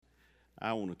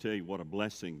I want to tell you what a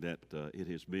blessing that it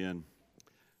has been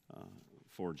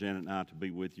for Janet and I to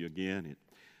be with you again.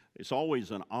 It's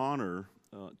always an honor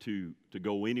to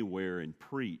go anywhere and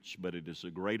preach, but it is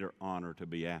a greater honor to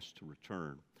be asked to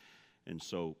return. And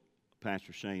so,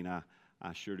 Pastor Shane,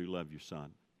 I sure do love you,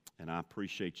 son, and I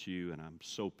appreciate you, and I'm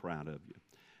so proud of you.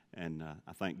 And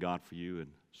I thank God for you and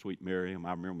sweet Miriam.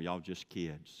 I remember y'all just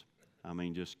kids. I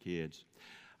mean, just kids.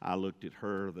 I looked at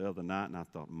her the other night, and I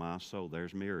thought, my soul,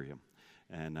 there's Miriam.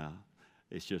 And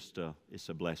it's just, it's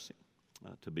a blessing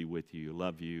to be with you.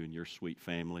 Love you and your sweet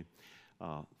family.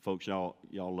 Folks, y'all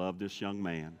love this young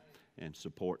man and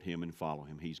support him and follow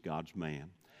him. He's God's man,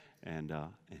 and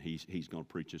he's going to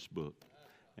preach this book,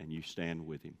 and you stand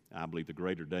with him. I believe the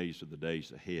greater days are the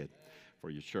days ahead for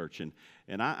your church.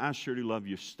 And I sure do love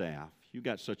your staff. You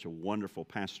got such a wonderful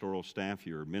pastoral staff.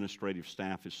 Your administrative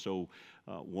staff is so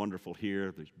wonderful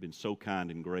here. They've been so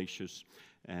kind and gracious.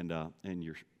 And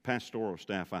your pastoral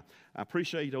staff, I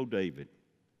appreciate old David.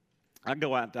 I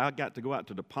got to go out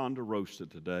to the Ponderosa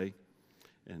today,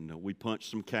 and we punched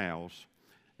some cows,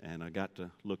 and I got to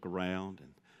look around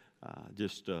and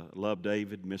just love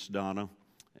David, Miss Donna,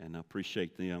 and I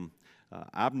appreciate them.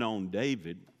 I've known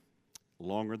David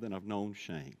longer than I've known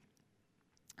Shane,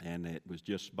 and it was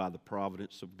just by the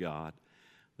providence of God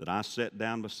that I sat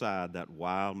down beside that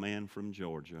wild man from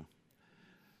Georgia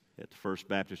at the First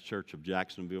Baptist Church of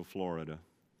Jacksonville, Florida.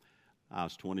 I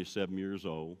was 27 years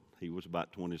old. He was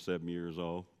about 27 years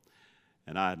old.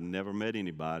 And I had never met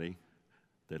anybody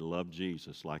that loved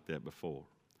Jesus like that before.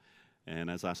 And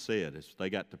as I said, as they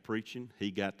got to preaching,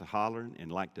 he got to hollering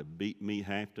and like to beat me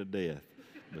half to death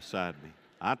beside me.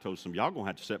 I told some, y'all going to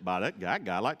have to sit by that guy. That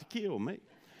guy like to kill me.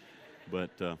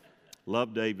 But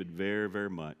love David very, very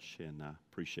much. And I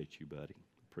appreciate you, buddy.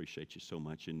 Appreciate you so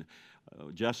much. And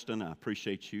Justin, I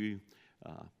appreciate you.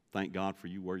 Thank God for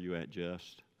you. Where you at,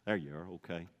 Just? There you are.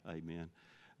 Okay. Amen.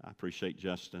 I appreciate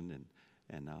Justin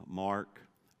and Mark,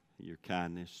 your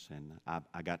kindness. And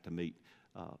I got to meet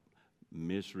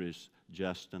Mrs.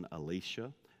 Justin,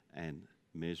 Alicia, and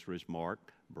Mrs.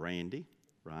 Mark, Brandy,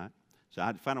 right? So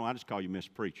if I know, I just call you Miss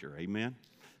Preacher. Amen.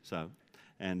 So,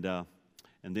 and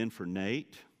then for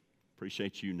Nate,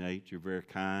 appreciate you, Nate. You're very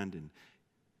kind. And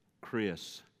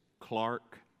Chris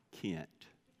Clark Kent.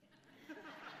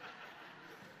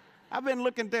 I've been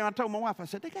looking down. I told my wife, I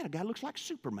said, they got a guy who looks like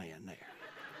Superman there.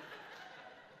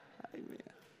 Amen.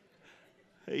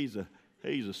 He's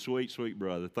a sweet, sweet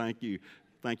brother. Thank you,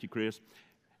 Chris.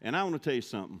 And I want to tell you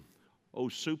something. Oh,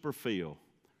 Super Phil.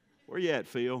 Where you at,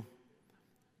 Phil?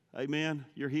 Amen.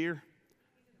 You're here?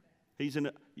 He's in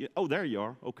the, oh, there you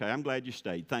are. Okay, I'm glad you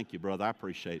stayed. Thank you, brother. I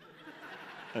appreciate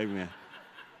it. Amen.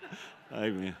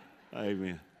 Amen.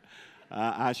 Amen.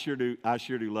 I sure do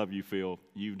love you, Phil.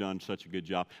 You've done such a good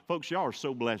job. Folks, y'all are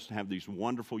so blessed to have these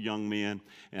wonderful young men,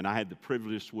 and I had the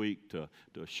privilege this week to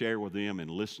share with them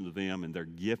and listen to them, and they're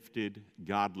gifted,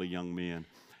 godly young men.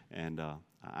 And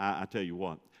I tell you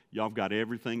what, y'all have got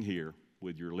everything here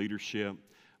with your leadership,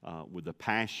 with the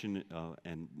passion,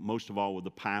 and most of all with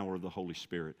the power of the Holy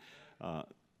Spirit.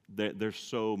 There's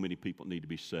so many people that need to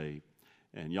be saved.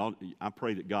 And y'all, I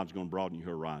pray that God's going to broaden your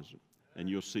horizon, and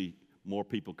you'll see more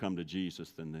people come to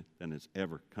Jesus than has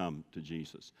ever come to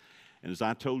Jesus. And as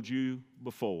I told you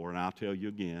before, and I'll tell you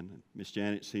again, Miss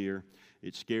Janet's here.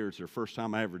 It scares her. First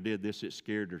time I ever did this, it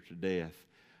scared her to death.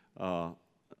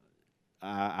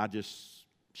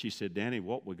 She said, Danny,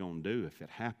 what we going to do if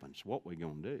it happens? What we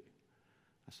going to do?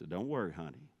 I said, don't worry,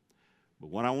 honey.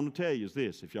 But what I want to tell you is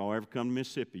this. If y'all ever come to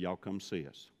Mississippi, y'all come see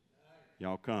us.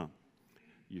 Y'all come.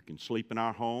 You can sleep in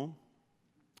our home.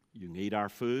 You can eat our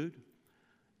food.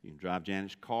 You can drive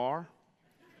Janet's car.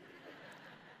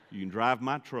 You can drive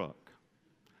my truck.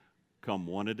 Come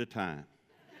one at a time.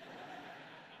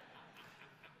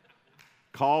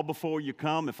 Call before you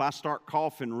come. If I start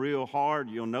coughing real hard,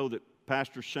 you'll know that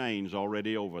Pastor Shane's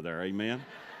already over there. Amen?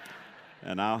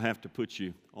 And I'll have to put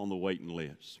you on the waiting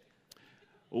list.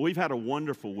 Well, we've had a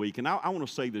wonderful week, and I want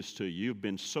to say this to you. You've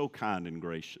been so kind and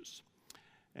gracious,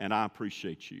 and I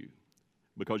appreciate you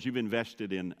because you've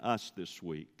invested in us this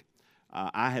week.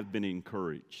 I have been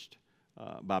encouraged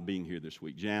by being here this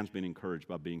week. Jan's been encouraged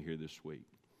by being here this week.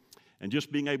 And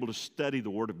just being able to study the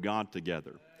Word of God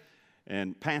together.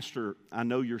 And Pastor, I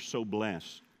know you're so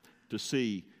blessed to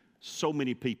see so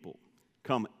many people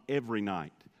come every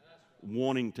night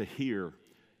wanting to hear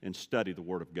and study the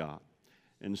Word of God.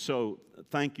 And so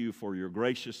thank you for your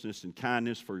graciousness and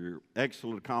kindness, for your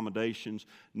excellent accommodations.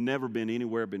 Never been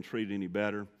anywhere been treated any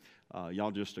better.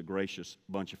 Y'all just a gracious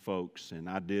bunch of folks, and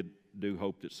I do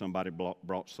hope that somebody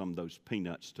brought some of those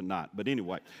peanuts tonight. But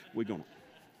anyway, we're going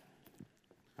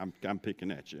to, I'm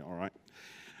picking at you, all right?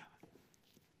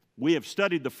 we have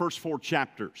studied the first 4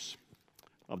 chapters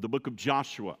of the book of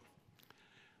Joshua.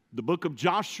 The book of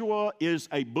Joshua is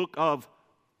a book of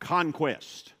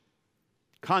conquest.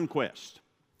 Conquest.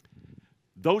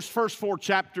 Those first 4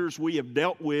 chapters we have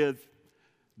dealt with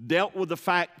the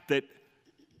fact that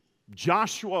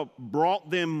Joshua brought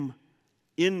them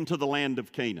into the land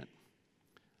of Canaan.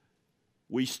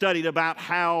 We studied about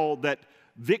how that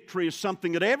victory is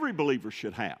something that every believer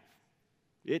should have.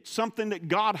 It's something that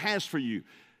God has for you.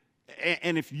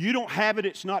 And if you don't have it,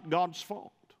 it's not God's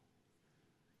fault.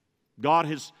 God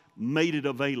has made it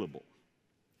available.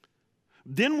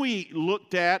 Then we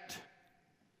looked at,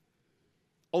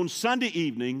 on Sunday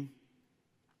evening,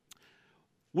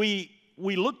 we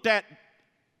looked at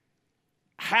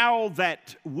how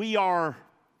that we are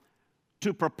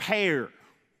to prepare.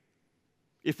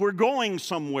 If we're going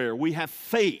somewhere, we have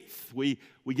faith. We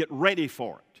get ready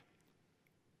for it.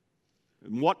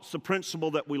 And what's the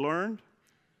principle that we learned?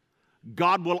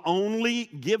 God will only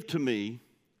give to me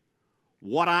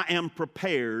what I am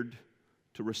prepared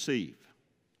to receive.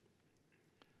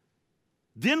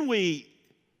 Then we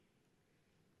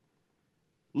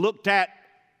looked at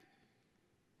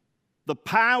the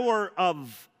power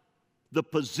of the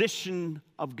position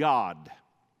of God.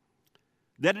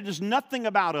 That it is nothing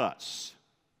about us.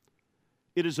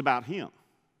 It is about Him.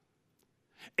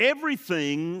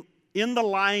 Everything in the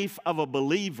life of a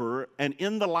believer and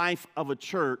in the life of a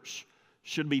church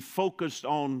should be focused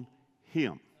on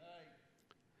Him.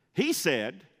 He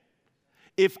said,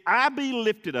 if I be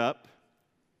lifted up,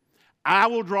 I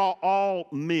will draw all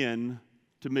men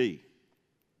to me.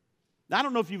 Now, I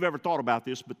don't know if you've ever thought about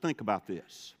this, but think about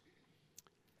this.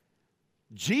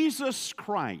 Jesus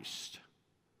Christ,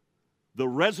 the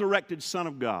resurrected Son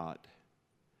of God,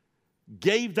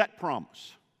 gave that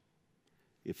promise.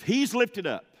 If He's lifted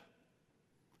up,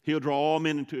 He'll draw all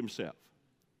men into Himself.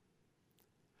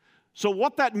 So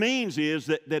what that means is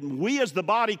that we as the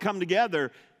body come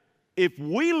together. If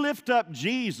we lift up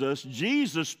Jesus,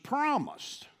 Jesus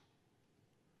promised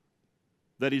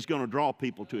that He's going to draw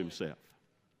people to Himself.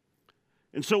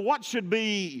 And so what should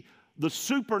be the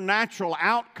supernatural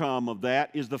outcome of that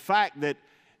is the fact that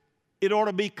it ought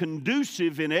to be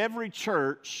conducive in every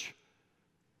church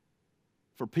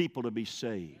for people to be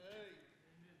saved.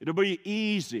 It'll be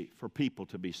easy for people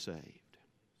to be saved.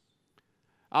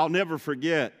 I'll never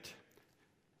forget,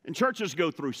 and churches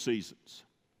go through seasons,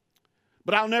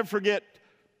 but I'll never forget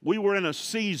we were in a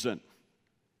season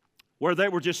where they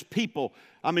were just people.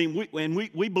 I mean,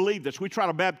 we believe this. We try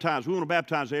to baptize. We want to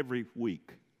baptize every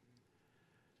week.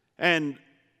 And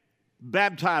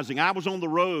baptizing, I was on the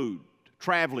road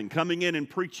traveling, coming in and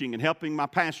preaching and helping my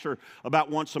pastor about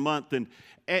once a month.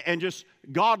 And just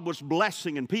God was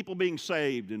blessing and people being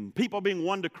saved and people being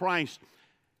won to Christ.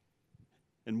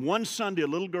 And one Sunday, a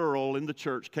little girl in the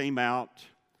church came out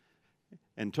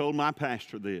and told my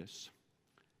pastor this.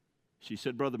 She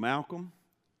said, Brother Malcolm,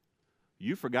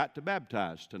 you forgot to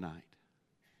baptize tonight.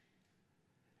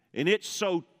 And it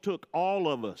so took all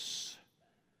of us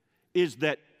is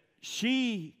that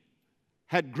she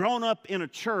had grown up in a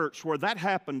church where that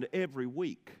happened every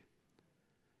week.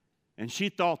 And she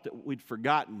thought that we'd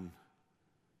forgotten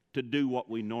to do what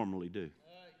we normally do.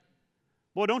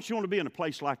 Boy, don't you want to be in a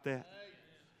place like that?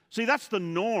 See, that's the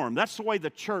norm. That's the way the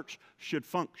church should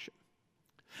function.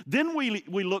 Then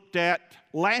we looked at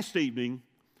last evening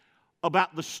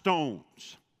about the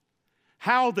stones.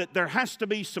 How that there has to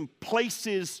be some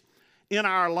places in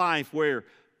our life where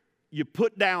you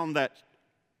put down that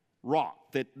rock.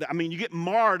 You get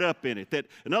marred up in it. That,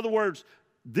 in other words,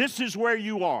 this is where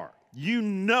you are. You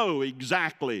know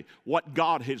exactly what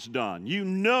God has done. You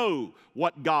know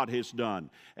what God has done.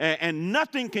 And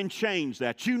nothing can change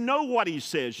that. You know what He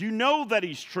says. You know that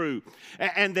He's true.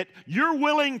 And that you're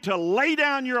willing to lay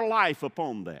down your life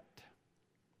upon that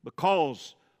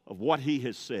because of what He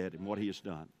has said and what He has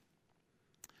done.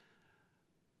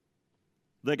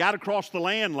 They got across the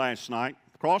land last night,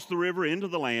 across the river into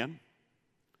the land.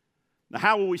 Now,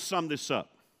 how will we sum this up?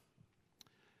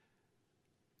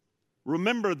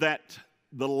 Remember that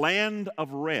the land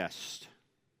of rest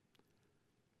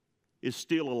is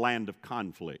still a land of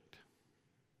conflict.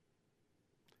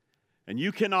 And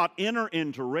you cannot enter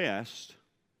into rest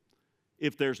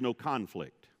if there's no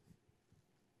conflict.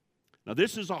 Now,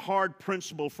 this is a hard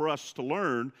principle for us to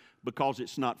learn because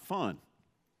it's not fun.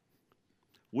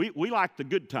 We like the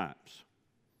good times.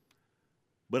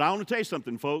 But I want to tell you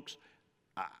something, folks.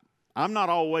 I'm not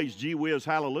always gee whiz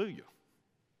hallelujah.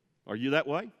 Are you that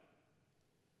way?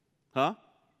 Huh?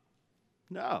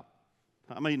 No.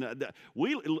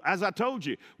 As I told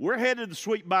you, we're headed to the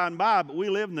sweet by and by, but we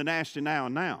live in the nasty now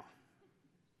and now.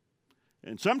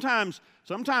 And sometimes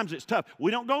it's tough.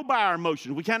 We don't go by our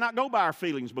emotions. We cannot go by our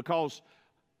feelings because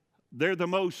they're the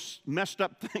most messed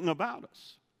up thing about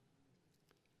us.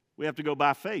 We have to go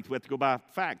by faith. We have to go by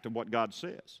fact of what God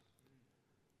says.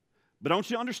 But don't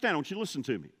you understand? Don't you listen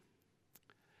to me?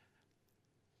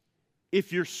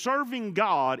 If you're serving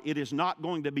God, it is not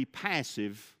going to be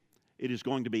passive. It is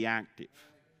going to be active.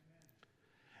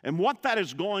 And what that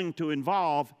is going to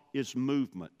involve is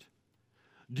movement.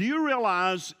 Do you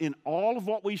realize in all of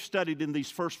what we've studied in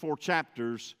these first 4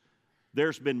 chapters,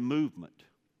 there's been movement?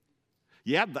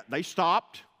 Yeah, they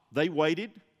stopped, they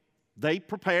waited, they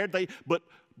prepared, but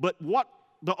what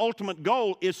the ultimate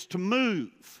goal is to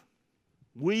move.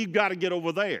 We've got to get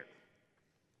over there.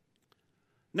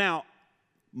 Now,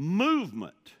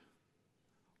 movement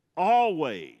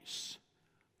always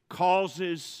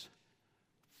causes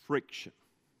friction.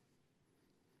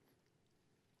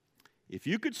 If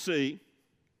you could see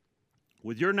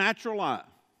with your natural eye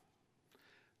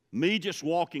me just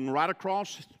walking right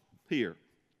across here,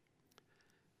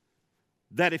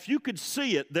 that if you could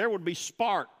see it, there would be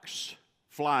sparks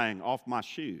flying off my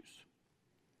shoes.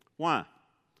 Why?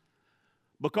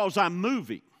 Because I'm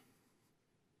moving.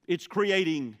 It's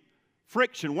creating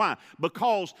friction. Why?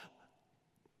 Because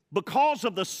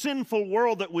of the sinful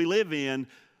world that we live in,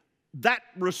 that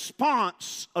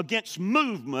response against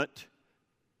movement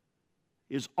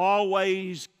is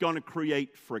always going to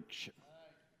create friction.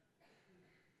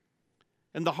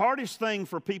 And the hardest thing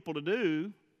for people to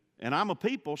do, and I'm a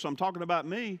people, so I'm talking about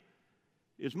me,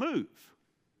 is move.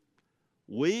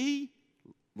 We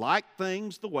like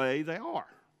things the way they are.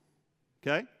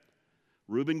 Okay?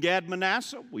 Reuben, Gad,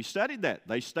 Manasseh, we studied that.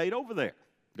 They stayed over there.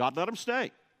 God let them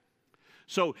stay.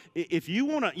 So if you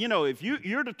want to, if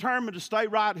you're determined to stay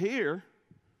right here,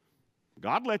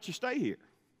 God lets you stay here.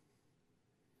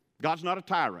 God's not a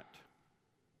tyrant.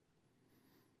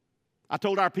 I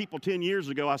told our people 10 years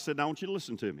ago, I said, I want you to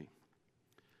listen to me.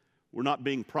 We're not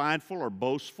being prideful or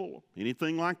boastful,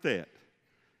 anything like that.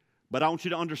 But I want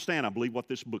you to understand, I believe what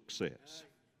this book says.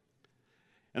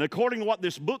 And according to what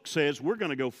this book says, we're going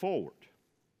to go forward.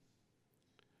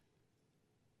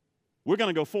 We're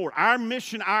going to go forward. Our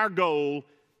mission, our goal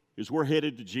is we're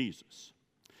headed to Jesus.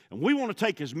 And we want to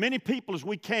take as many people as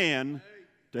we can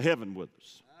to heaven with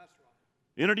us.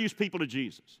 Introduce people to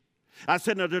Jesus. I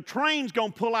said, now the train's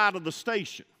going to pull out of the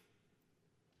station.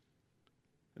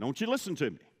 And don't you listen to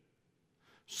me.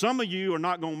 Some of you are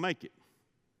not going to make it.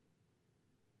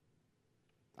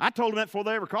 I told them that before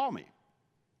they ever called me.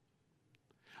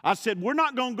 I said, we're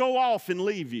not going to go off and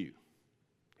leave you,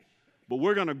 but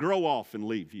we're going to grow off and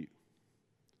leave you.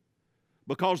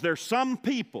 Because there's some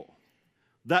people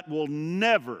that will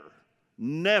never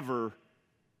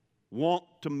want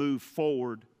to move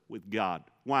forward with God.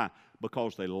 Why?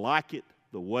 Because they like it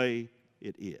the way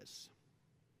it is.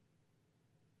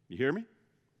 You hear me?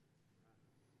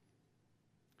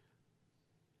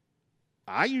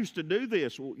 I used to do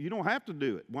this. Well, you don't have to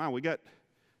do it. Why? You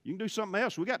can do something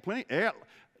else. We got plenty.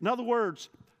 In other words,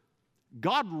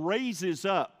 God raises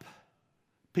up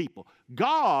people.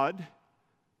 God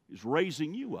is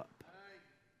raising you up.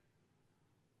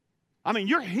 I mean,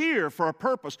 you're here for a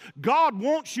purpose. God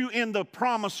wants you in the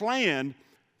promised land.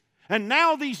 And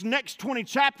now these next 20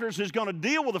 chapters is going to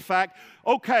deal with the fact,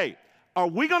 okay, are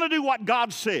we going to do what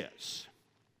God says?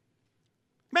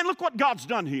 Man, look what God's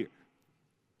done here.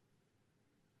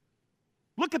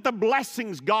 Look at the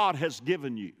blessings God has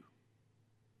given you.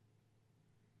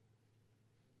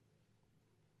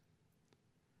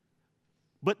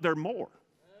 But there are more.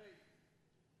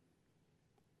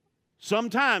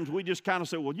 Sometimes we just kind of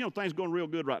say, well, things are going real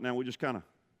good right now. We just kind of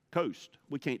coast.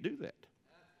 We can't do that.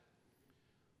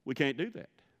 We can't do that.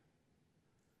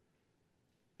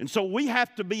 And so we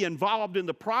have to be involved in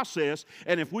the process.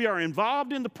 And if we are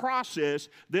involved in the process,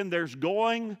 then there's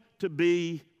going to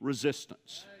be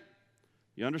resistance.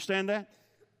 You understand that?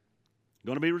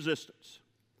 Going to be resistance.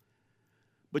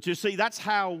 But you see, that's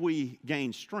how we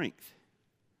gain strength.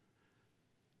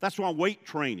 That's why weight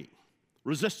training,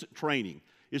 resistance training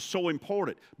is so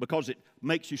important, because it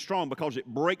makes you strong, because it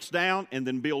breaks down and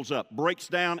then builds up, breaks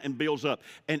down and builds up,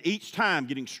 and each time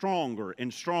getting stronger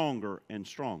and stronger and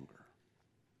stronger.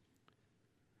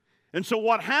 And so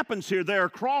what happens here, they're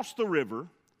across the river,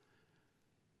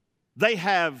 they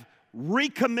have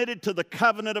recommitted to the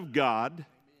covenant of God,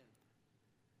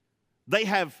 they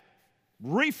have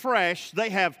refreshed, they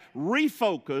have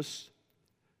refocused,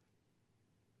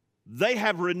 they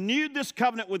have renewed this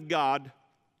covenant with God.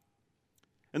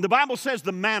 And the Bible says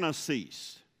the manna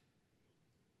ceased.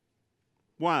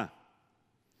 Why?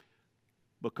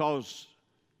 Because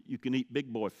you can eat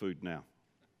big boy food now.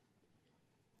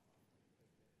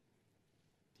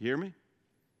 You hear me?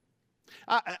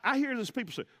 I hear these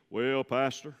people say, well,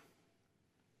 Pastor,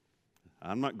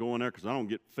 I'm not going there because I don't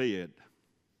get fed.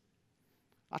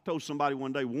 I told somebody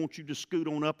one day, won't you just scoot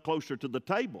on up closer to the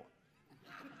table?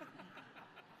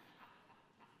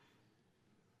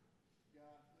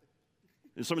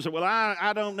 And somebody said, well,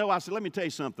 I don't know. I said, let me tell you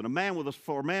something.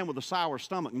 For a man with a sour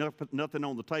stomach, nothing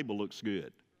on the table looks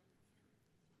good.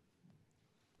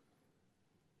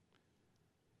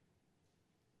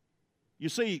 You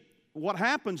see, what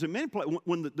happens in many places,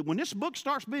 when this book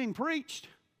starts being preached,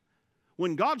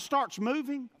 when God starts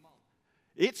moving,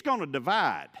 it's going to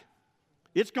divide.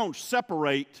 It's going to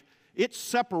separate. It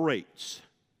separates.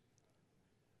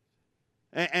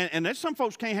 And there's some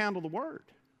folks can't handle the word.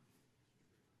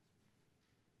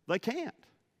 They can't.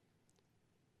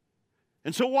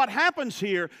 And so what happens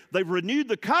here, they've renewed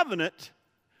the covenant,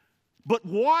 but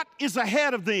what is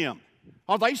ahead of them?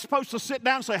 Are they supposed to sit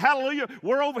down and say, hallelujah,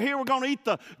 we're over here, we're going to eat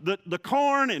the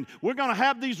corn, and we're going to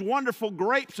have these wonderful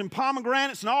grapes and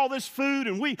pomegranates and all this food,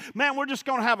 and we're just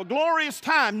going to have a glorious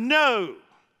time? No.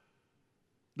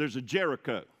 There's a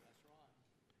Jericho.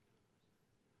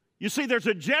 You see, there's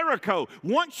a Jericho.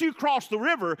 Once you cross the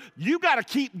river, you got to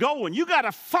keep going. You got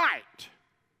to fight.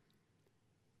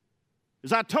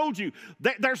 As I told you,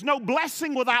 there's no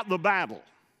blessing without the battle.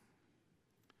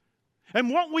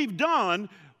 And what we've done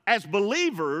as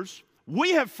believers,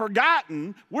 we have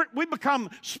forgotten, we become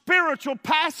spiritual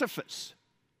pacifists.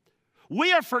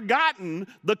 We have forgotten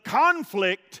the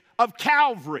conflict of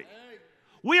Calvary.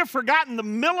 We have forgotten the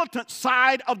militant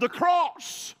side of the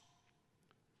cross.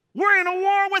 We're in a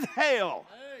war with hell.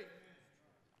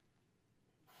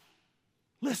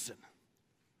 Listen,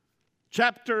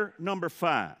 chapter number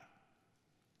 5.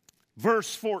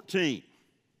 Verse 14.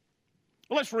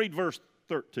 Well, let's read verse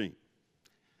 13.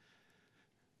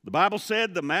 The Bible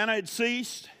said the manna had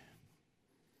ceased.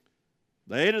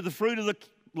 They ate of the fruit of the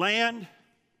land.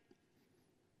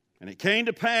 And it came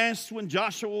to pass when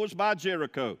Joshua was by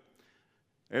Jericho.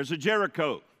 There's a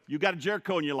Jericho. You got a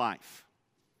Jericho in your life.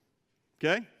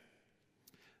 Okay?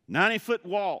 90-foot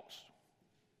walls.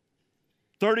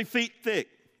 30 feet thick.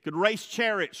 Could race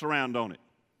chariots around on it.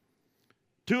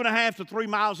 2.5 to 3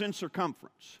 miles in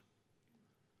circumference.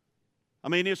 I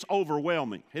mean, it's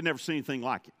overwhelming. He'd never seen anything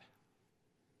like it.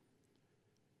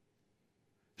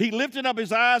 He lifted up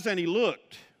his eyes and he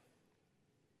looked.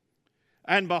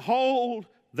 And behold,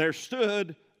 there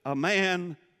stood a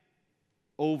man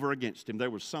over against him.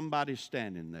 There was somebody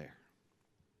standing there,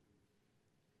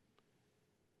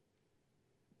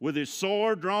 with his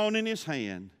sword drawn in his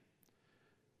hand.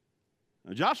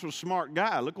 Now, Joshua's a smart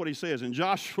guy. Look what he says. And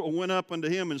Joshua went up unto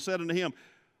him and said unto him,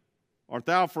 art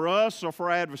thou for us or for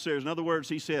our adversaries? In other words,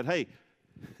 he said, hey,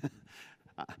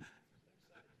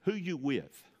 who you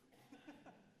with?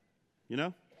 You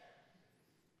know?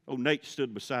 Oh, Nate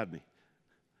stood beside me.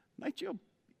 Nate, you're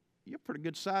a pretty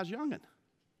good sized young'un.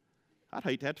 I'd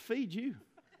hate to have to feed you.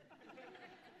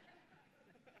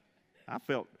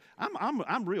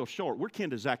 I'm real short. We're kin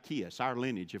to Zacchaeus, our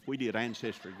lineage. If we did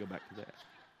ancestry, go back to that.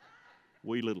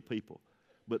 We little people.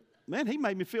 But, man, he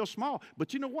made me feel small.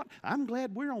 But you know what? I'm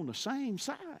glad we're on the same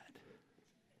side.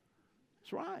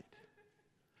 That's right.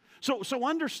 So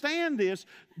understand this.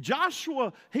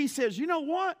 Joshua, he says, you know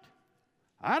what?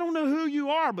 I don't know who you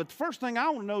are, but the first thing I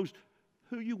want to know is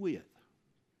who you with.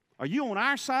 Are you on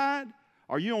our side?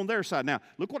 Or are you on their side? Now,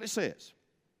 look what it says.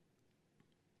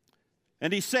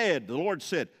 And he said, the Lord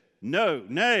said, no,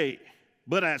 nay,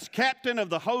 but as captain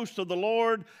of the host of the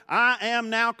Lord, I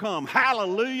am now come.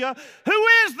 Hallelujah. Who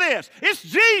is this? It's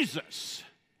Jesus.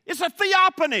 It's a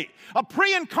theophany, a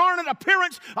pre-incarnate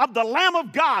appearance of the Lamb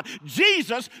of God.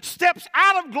 Jesus steps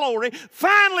out of glory,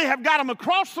 finally have got him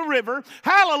across the river.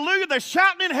 Hallelujah. They're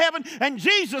shouting in heaven, and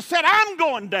Jesus said, I'm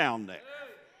going down there.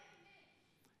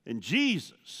 And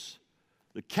Jesus,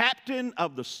 the captain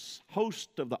of the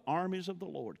host of the armies of the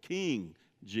Lord, King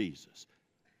Jesus,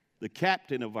 the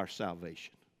captain of our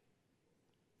salvation.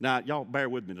 Now, y'all bear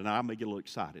with me tonight. I may get a little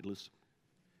excited. Listen.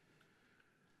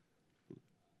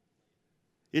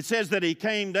 It says that he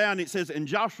came down, it says, and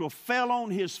Joshua fell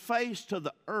on his face to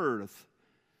the earth,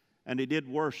 and he did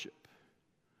worship.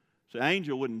 So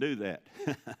angel wouldn't do that.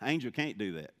 Angel can't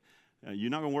do that. You're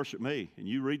not going to worship me. And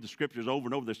you read the scriptures over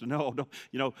and over. They say, no,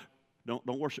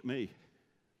 don't worship me.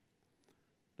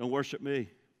 Don't worship me.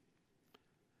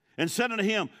 And said unto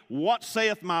him, what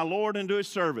saith my Lord unto his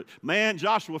servant? Man,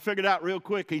 Joshua figured out real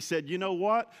quick. He said, you know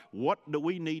what? What do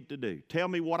we need to do? Tell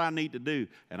me what I need to do,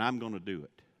 and I'm going to do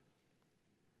it.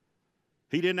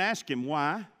 He didn't ask him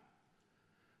why.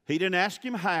 He didn't ask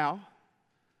him how.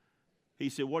 He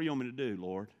said, what do you want me to do,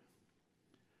 Lord?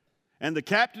 And the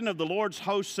captain of the Lord's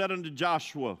host said unto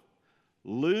Joshua,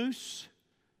 loose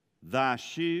thy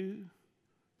shoe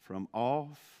from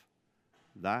off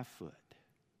thy foot.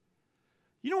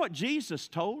 You know what Jesus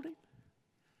told him?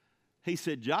 He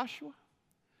said, Joshua,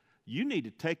 you need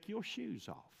to take your shoes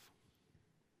off.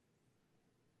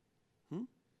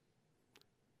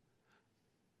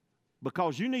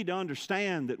 Because you need to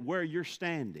understand that where you're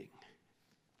standing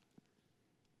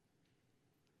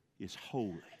is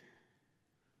holy.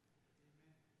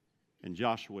 And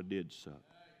Joshua did so.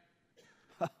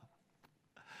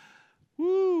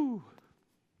 Woo!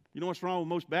 You know what's wrong with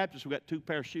most Baptists? We've got 2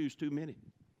 pair of shoes too many.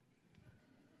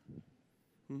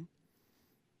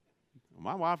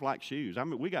 My wife likes shoes. I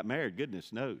mean, we got married,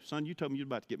 goodness knows. Son, you told me you're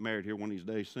about to get married here one of these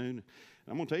days soon. And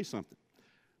I'm going to tell you something.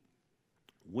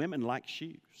 Women like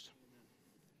shoes.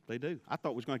 They do. I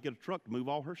thought we was going to get a truck to move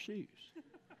all her shoes.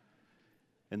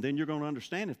 And then you're going to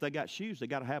understand if they got shoes, they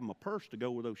got to have them a purse to go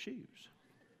with those shoes.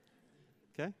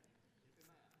 Okay?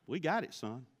 We got it,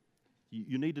 son.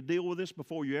 You need to deal with this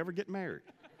before you ever get married.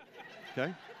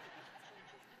 Okay?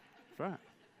 That's right.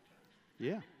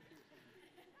 Yeah.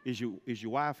 Is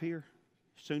your wife here?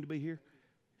 Soon to be here?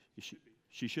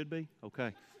 She should be?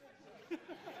 Okay.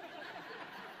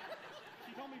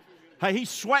 Hey, he's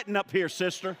sweating up here,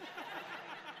 sister.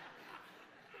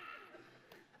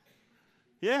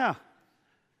 Yeah.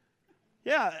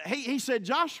 Yeah, he said,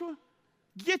 Joshua,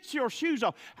 get your shoes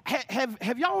off.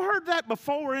 Have y'all heard that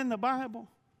before in the Bible?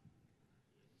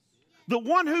 The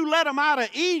one who led them out of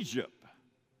Egypt,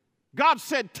 God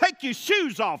said, take your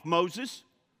shoes off, Moses.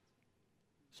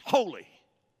 It's holy.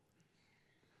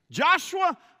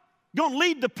 Joshua, going to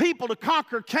lead the people to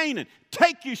conquer Canaan.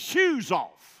 Take your shoes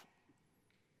off.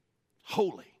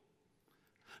 Holy.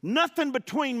 Nothing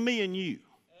between me and you.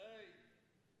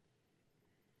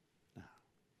 Now,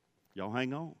 y'all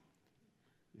hang on.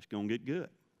 It's going to get good.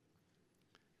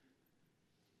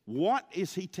 What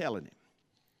is he telling him?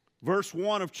 Verse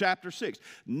 1 of chapter 6.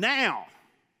 Now,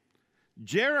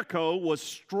 Jericho was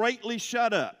straitly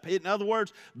shut up. In other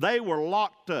words, they were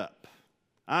locked up.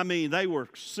 I mean, they were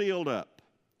sealed up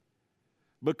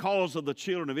because of the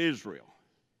children of Israel.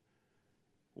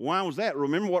 Why was that?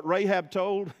 Remember what Rahab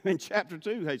told in chapter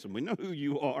 2? Hey, so we know who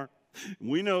you are.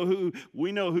 We know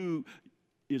who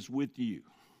is with you.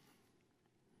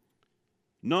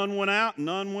 None went out,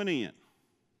 none went in.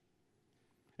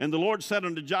 And the Lord said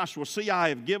unto Joshua, see, I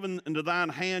have given into thine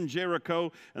hand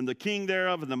Jericho, and the king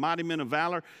thereof, and the mighty men of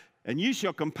valor. And ye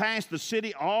shall compass the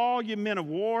city, all ye men of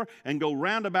war, and go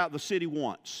round about the city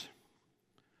once.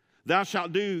 Thou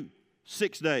shalt do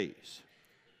 6 days.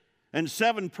 And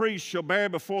 7 priests shall bear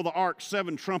before the ark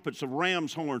 7 trumpets of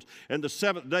ram's horns. And the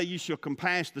 7th day ye shall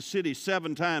compass the city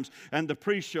 7 times, and the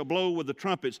priests shall blow with the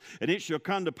trumpets. And it shall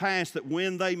come to pass that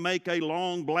when they make a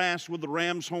long blast with the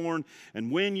ram's horn, and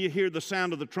when you hear the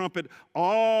sound of the trumpet,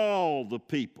 all the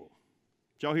people,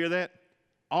 did y'all hear that?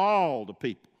 All the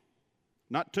people,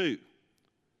 not 2,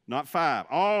 not 5,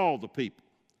 all the people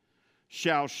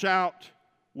shall shout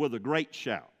with a great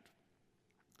shout.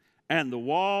 And the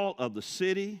wall of the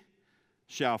city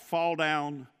shall fall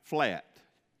down flat.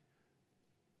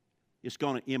 It's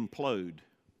going to implode.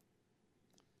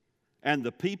 And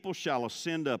the people shall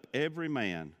ascend up every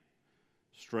man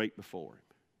straight before him.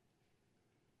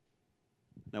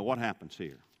 Now what happens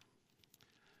here?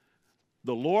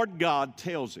 The Lord God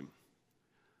tells him,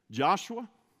 Joshua,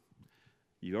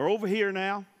 you're over here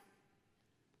now.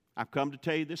 I've come to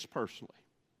tell you this personally.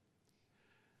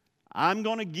 I'm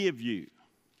going to give you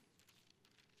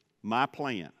my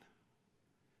plan.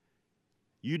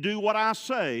 You do what I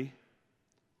say,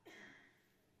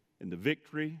 and the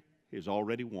victory is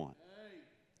already won.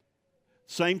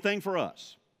 Same thing for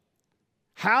us.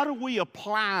 How do we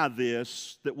apply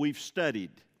this that we've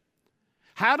studied?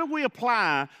 How do we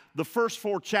apply the first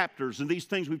 4 chapters and these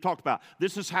things we've talked about?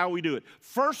 This is how we do it.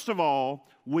 First of all,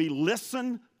 we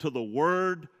listen to the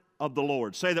word of the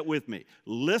Lord. Say that with me.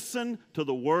 Listen to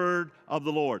the word of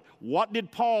the Lord. What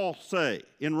did Paul say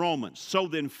in Romans? So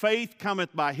then faith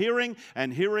cometh by hearing,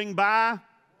 and hearing by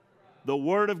the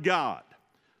word of God.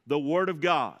 The word of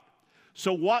God.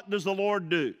 So what does the Lord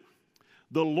do?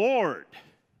 The Lord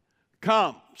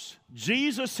comes.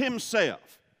 Jesus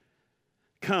himself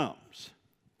comes.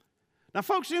 Now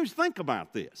folks, you think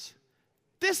about this.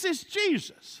 This is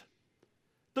Jesus,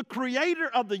 the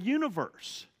creator of the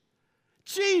universe.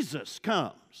 Jesus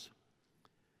comes.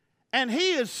 And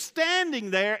he is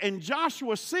standing there, and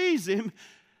Joshua sees him,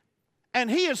 and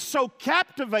he is so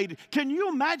captivated. Can you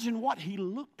imagine what he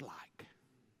looked like?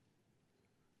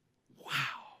 Wow.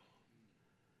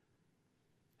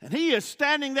 And he is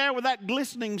standing there with that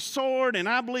glistening sword, and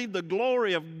I believe the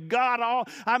glory of God.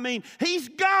 He's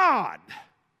God.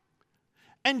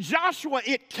 And Joshua,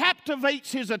 it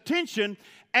captivates his attention,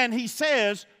 and he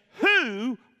says,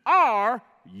 "Who are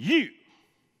you?"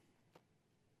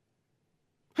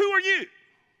 Who are you?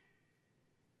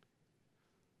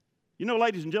 You know,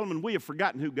 ladies and gentlemen, we have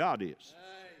forgotten who God is.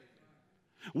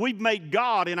 We've made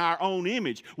God in our own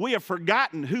image. We have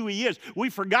forgotten who He is.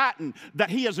 We've forgotten that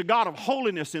He is a God of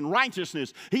holiness and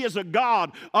righteousness. He is a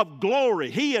God of glory.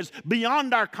 He is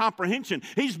beyond our comprehension.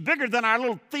 He's bigger than our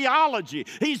little theology.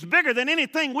 He's bigger than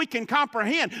anything we can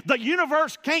comprehend. The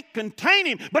universe can't contain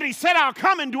Him, but He said, "I'll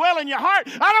come and dwell in your heart."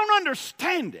 I don't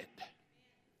understand it.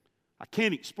 I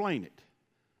can't explain it.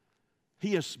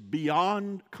 He is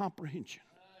beyond comprehension.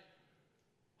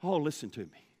 Oh, listen to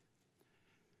me.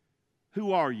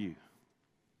 Who are you?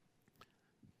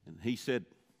 And he said,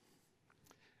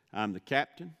 "I'm the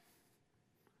captain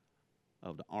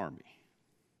of the army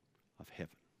of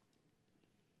heaven."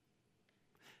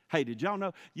 Hey, did y'all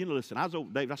know? Listen, I was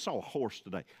over David. I saw a horse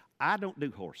today. I don't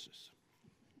do horses.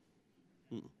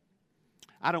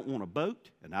 I don't want a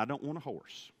boat, and I don't want a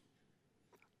horse.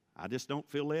 I just don't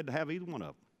feel led to have either one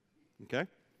of them. Okay?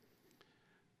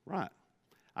 Right.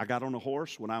 I got on a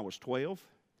horse when I was 12.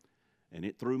 And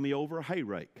it threw me over a hay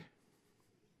rake.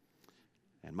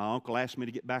 And my uncle asked me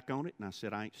to get back on it, and I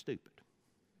said, "I ain't stupid.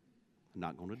 I'm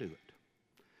not going to do it."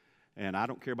 And I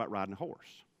don't care about riding a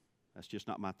horse. That's just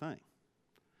not my thing.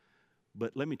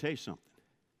 But let me tell you something.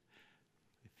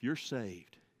 If you're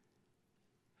saved,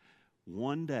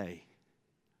 one day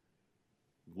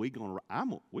we're going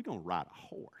to ride a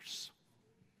horse.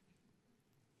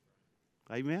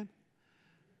 Amen?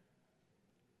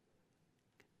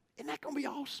 Isn't that going to be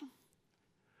awesome?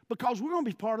 Because we're going to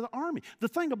be part of the army. The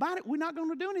thing about it, we're not going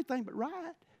to do anything but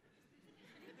ride.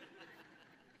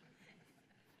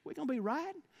 We're going to be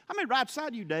riding. I mean, right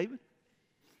beside you, David.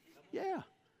 Yeah.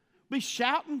 Be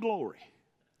shouting glory.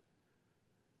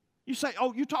 You say,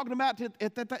 "Oh, you're talking about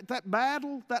that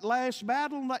battle, that last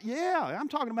battle?" Yeah, I'm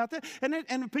talking about that.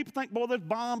 And people think, "Boy, there's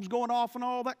bombs going off and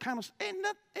all that kind of stuff."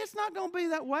 It's not going to be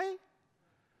that way.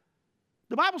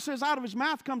 The Bible says out of his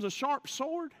mouth comes a sharp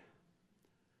sword.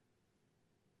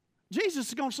 Jesus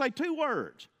is going to say 2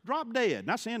 words: "Drop dead." And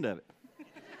that's the end of it.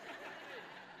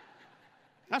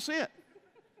 That's it.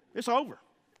 It's over.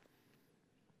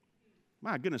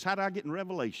 My goodness, how did I get in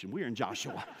Revelation? We're in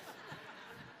Joshua.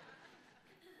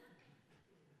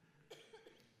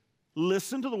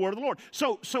 Listen to the word of the Lord.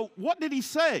 So what did he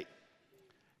say?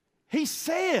 He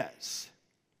said,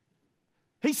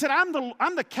 "I'm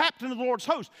the captain of the Lord's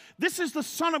host." This is the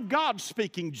Son of God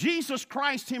speaking, Jesus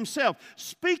Christ Himself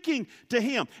speaking to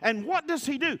him. And what does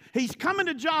he do? He's coming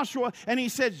to Joshua and he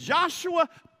says, "Joshua,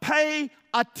 pay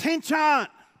attention."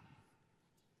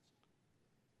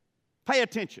 Pay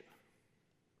attention.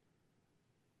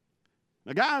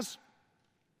 Now, guys,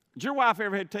 did your wife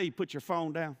ever had to tell you put your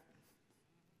phone down?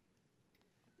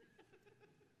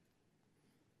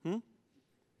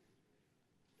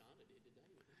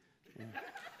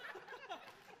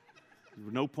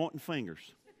 No pointing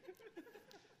fingers.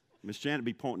 Miss Janet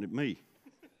be pointing at me.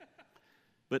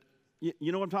 But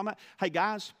you know what I'm talking about? Hey,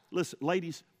 guys, listen,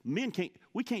 ladies, men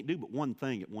we can't do but one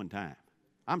thing at one time.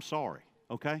 I'm sorry,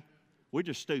 okay? We're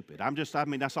just stupid.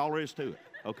 That's all there is to it,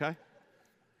 okay?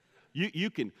 You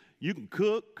can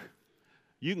cook,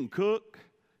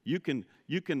 you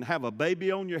can have a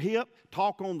baby on your hip,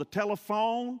 talk on the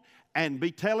telephone, and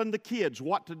be telling the kids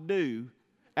what to do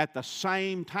at the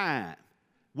same time.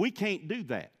 We can't do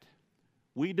that.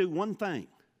 We do one thing.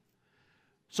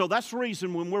 So that's the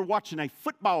reason when we're watching a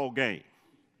football game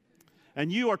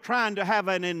and you are trying to have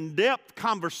an in-depth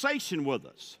conversation with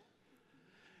us,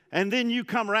 and then you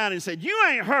come around and say, "You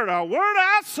ain't heard a word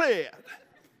I said."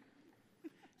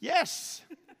 Yes,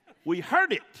 we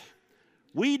heard it.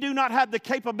 We do not have the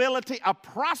capability of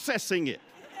processing it.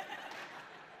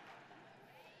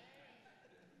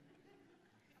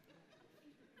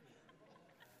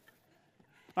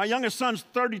 My youngest son's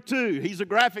 32. He's a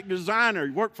graphic designer.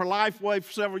 He worked for Lifeway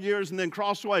for several years and then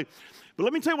Crossway. But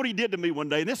let me tell you what he did to me one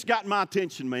day, and this got my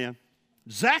attention, man.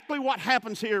 Exactly what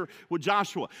happens here with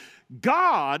Joshua.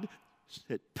 God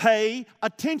said, "Pay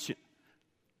attention."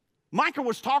 Micah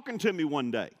was talking to me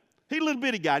one day. He's a little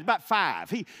bitty guy, about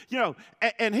 5.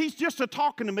 And he's just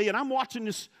talking to me, and I'm watching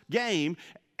this game,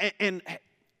 and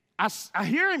I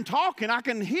hear him talking. I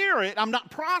can hear it. I'm not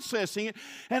processing it.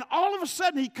 And all of a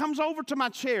sudden, he comes over to my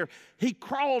chair. He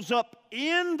crawls up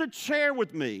in the chair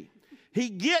with me. He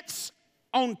gets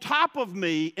on top of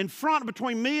me,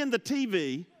 between me and the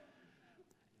TV,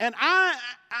 And I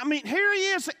mean, here he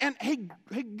is, and he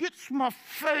gets my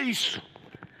face.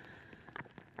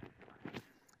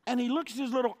 And he looks at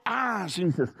his little eyes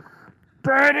and he says,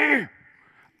 Daddy,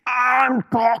 I'm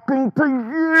talking to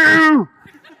you.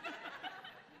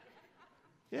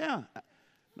 Yeah.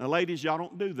 Now, ladies, y'all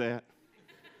don't do that.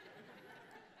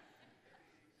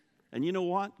 And you know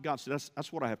what? God said,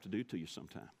 that's what I have to do to you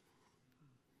sometime.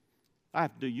 I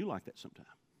have to do you like that sometime.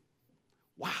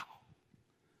 Wow.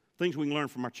 Things we can learn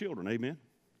from our children, amen?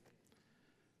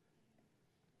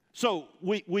 So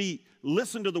we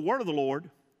listen to the word of the Lord.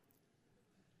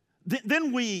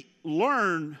 Then we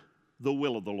learn the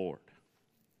will of the Lord.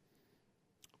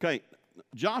 Okay,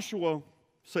 Joshua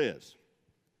says,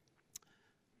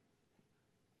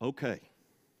 okay,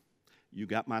 you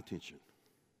got my attention.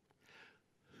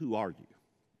 Who are you?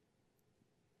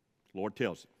 The Lord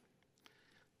tells him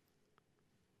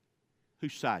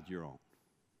whose side you're on.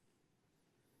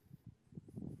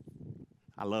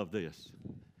 I love this.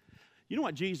 You know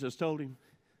what Jesus told him?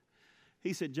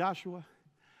 He said, Joshua,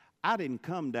 I didn't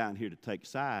come down here to take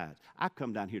sides. I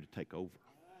come down here to take over.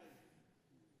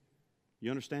 You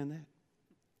understand that?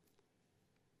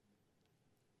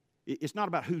 It's not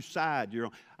about whose side you're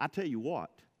on. I tell you what,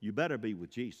 you better be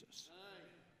with Jesus.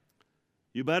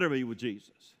 You better be with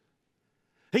Jesus.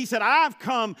 He said, I've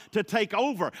come to take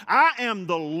over. I am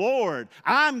the Lord.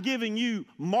 I'm giving you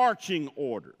marching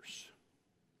orders.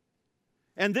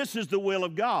 And this is the will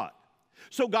of God.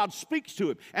 So God speaks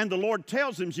to him, and the Lord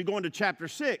tells him, as you go into chapter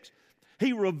 6,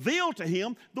 he revealed to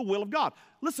him the will of God.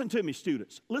 Listen to me,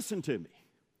 students. Listen to me.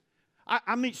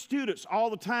 I meet students all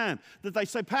the time that they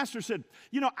say, Pastor said,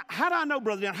 you know, how do I know,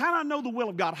 Brother Dan? How do I know the will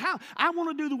of God? How I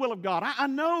want to do the will of God. I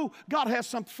know God has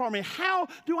something for me. How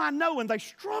do I know? And they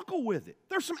struggle with it.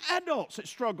 There's some adults that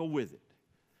struggle with it.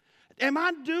 Am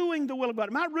I doing the will of God?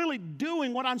 Am I really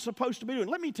doing what I'm supposed to be doing?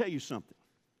 Let me tell you something.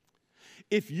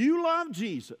 If you love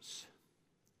Jesus,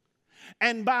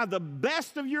 and by the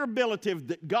best of your ability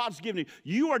that God's given you,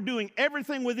 you are doing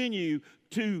everything within you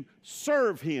to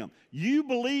serve Him. You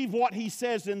believe what He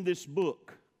says in this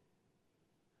book.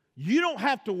 You don't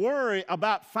have to worry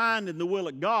about finding the will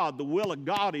of God. The will of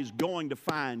God is going to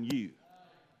find you.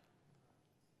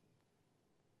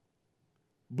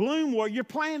 Bloom where you're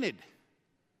planted.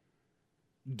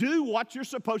 Do what you're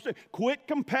supposed to. Quit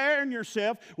comparing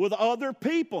yourself with other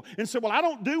people and say, well, I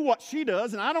don't do what she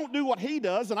does, and I don't do what he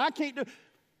does, and I can't do.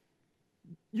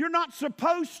 You're not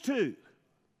supposed to.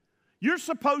 You're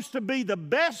supposed to be the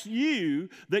best you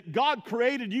that God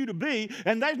created you to be,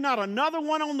 and there's not another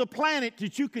one on the planet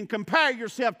that you can compare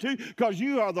yourself to because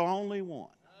you are the only one.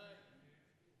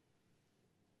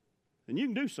 And you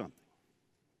can do something.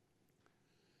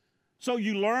 So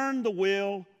you learn the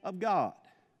will of God.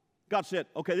 God said,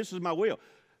 okay, this is my will.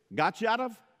 Got you out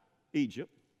of Egypt.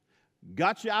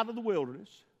 Got you out of the wilderness.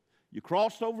 You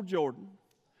crossed over Jordan.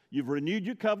 You've renewed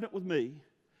your covenant with me.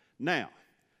 Now,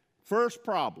 first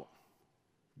problem,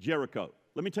 Jericho.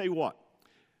 Let me tell you what.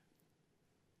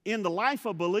 In the life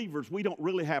of believers, we don't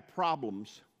really have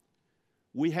problems.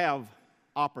 We have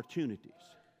opportunities.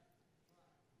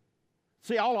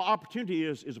 See, all an opportunity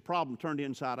is a problem turned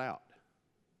inside out.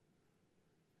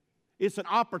 It's an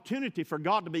opportunity for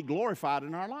God to be glorified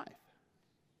in our life.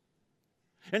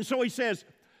 And so he says,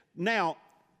 now,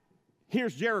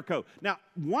 here's Jericho. Now,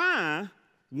 why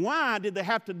did they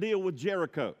have to deal with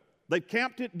Jericho? They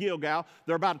camped at Gilgal.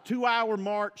 They're about a 2-hour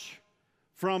march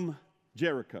from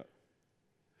Jericho.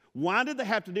 Why did they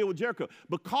have to deal with Jericho?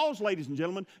 Because, ladies and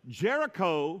gentlemen,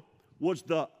 Jericho was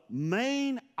the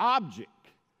main object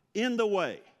in the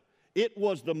way. It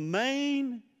was the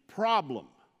main problem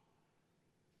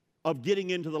of getting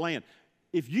into the land.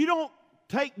 If you don't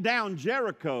take down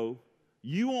Jericho,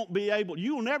 you'll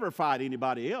never fight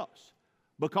anybody else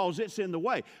because it's in the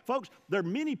way. Folks, there are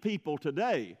many people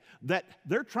today that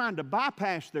they're trying to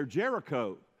bypass their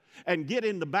Jericho and get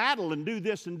in the battle and do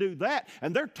this and do that,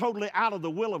 and they're totally out of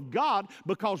the will of God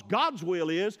because God's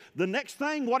will is the next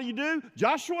thing, what do?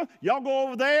 Joshua, y'all go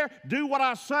over there, do what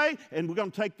I say, and we're going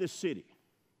to take this city.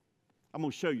 I'm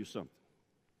going to show you something.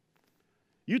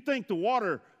 You think the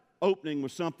water opening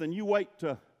was something, you wait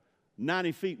till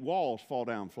 90 feet walls fall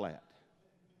down flat.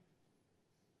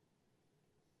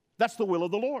 That's the will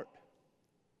of the Lord.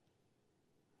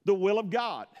 The will of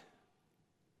God.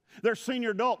 There's senior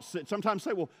adults that sometimes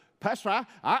say, well, Pastor,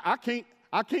 I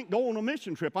can't go on a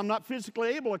mission trip. I'm not physically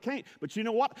able, I can't. But you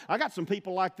know what? I got some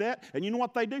people like that, and you know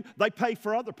what they do? They pay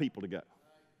for other people to go.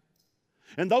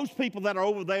 And those people that are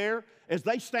over there, as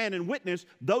they stand and witness,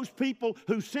 those people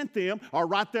who sent them are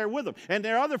right there with them. And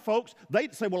there are other folks, they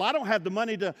say, well, I don't have the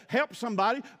money to help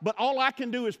somebody, but all I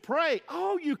can do is pray.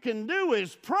 All you can do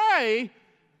is pray.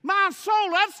 My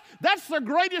soul, that's the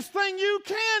greatest thing you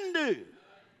can do.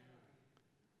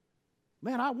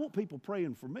 Man, I want people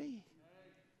praying for me.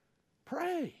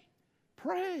 Pray.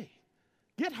 Pray.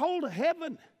 Get hold of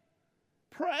heaven.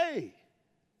 Pray.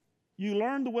 You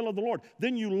learn the will of the Lord.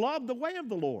 Then you love the way of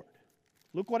the Lord.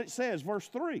 Look what it says, verse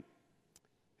 3.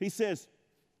 He says,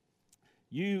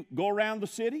 you go around the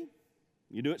city,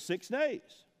 you do it 6 days.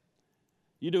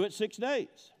 You do it 6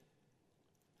 days.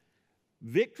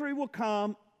 Victory will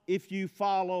come if you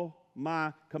follow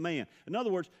my command. In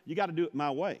other words, you got to do it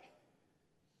my way.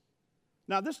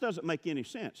 Now, this doesn't make any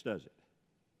sense, does it?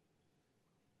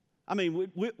 I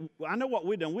mean, I know what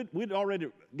we've done. We'd already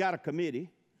got a committee.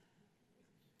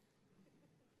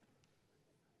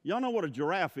 Y'all know what a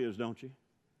giraffe is, don't you?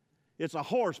 It's a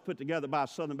horse put together by a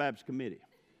Southern Baptist committee.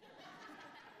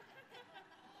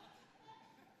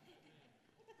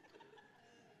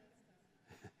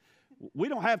 We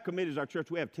don't have committees at our church.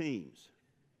 We have teams.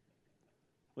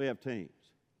 We have teams.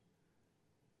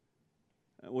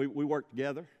 We work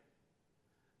together.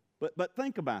 But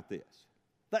think about this.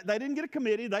 They didn't get a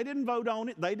committee. They didn't vote on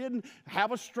it. They didn't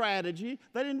have a strategy.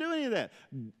 They didn't do any of that.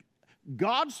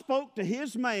 God spoke to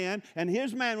his man, and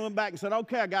his man went back and said,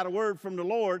 okay, I got a word from the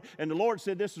Lord, and the Lord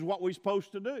said this is what we're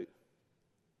supposed to do.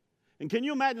 And can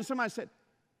you imagine somebody said,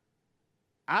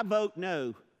 I vote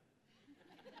no.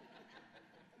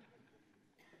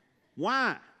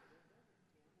 Why?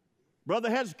 Brother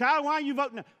Hezekiah, why are you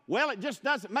voting no? Well, it just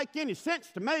doesn't make any sense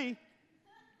to me.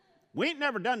 We ain't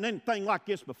never done anything like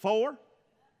this before.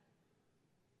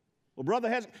 Well, Brother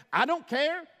Hezekiah, I don't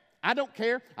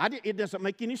care. It doesn't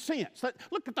make any sense.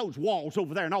 Look at those walls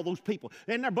over there and all those people.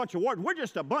 And they're a bunch of warriors. We're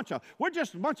just a bunch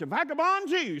of vagabond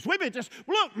Jews.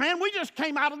 Look, man, we just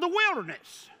came out of the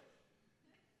wilderness.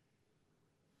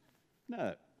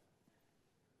 No.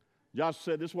 Joshua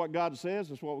said, this is what God says,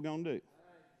 this is what we're going to do.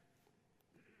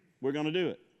 We're going to do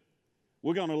it.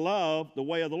 We're going to love the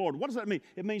way of the Lord. What does that mean?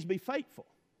 It means be faithful.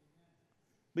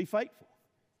 Be faithful.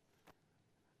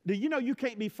 Do you know you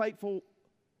can't be faithful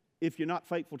if you're not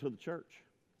faithful to the church?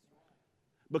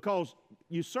 Because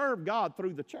you serve God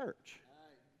through the church.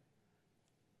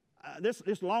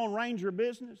 This Lone Ranger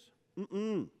business,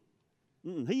 He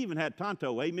even had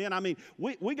Tonto, amen? I mean,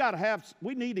 we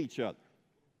need each other.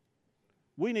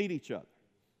 We need each other.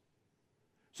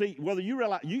 See, whether you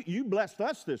realize, you blessed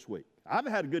us this week. I've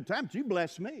had a good time, but you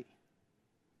blessed me.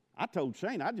 I told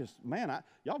Shane,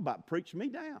 y'all about to preach me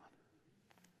down.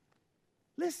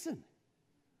 Listen,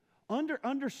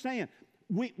 understand,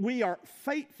 we are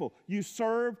faithful. You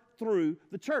serve through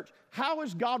the church. How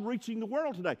is God reaching the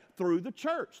world today? Through the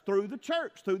church, through the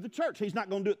church, through the church. He's not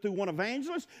going to do it through one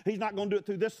evangelist. He's not going to do it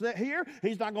through this, that, here.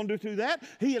 He's not going to do it through that.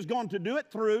 He is going to do it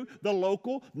through the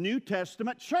local New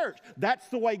Testament church. That's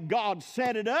the way God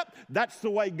set it up. That's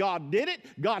the way God did it.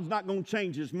 God's not going to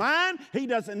change his mind. He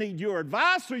doesn't need your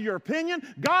advice or your opinion.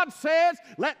 God says,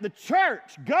 let the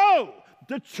church go.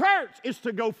 The church is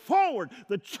to go forward.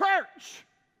 The church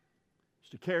is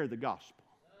to carry the gospel.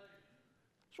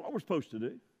 That's what we're supposed to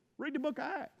do. Read the book of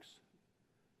Acts.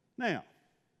 Now,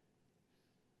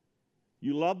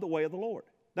 you love the way of the Lord.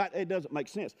 It doesn't make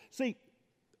sense. See,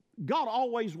 God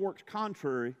always works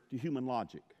contrary to human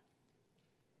logic.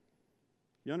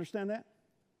 You understand that?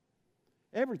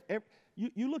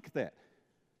 You look at that.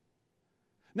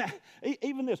 Now,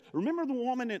 even this. Remember the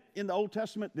woman in the Old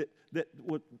Testament that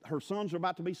her sons were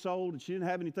about to be sold and she didn't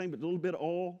have anything but a little bit of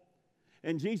oil?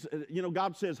 And Jesus,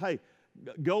 God says, hey,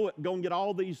 go and get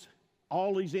all these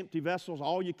empty vessels,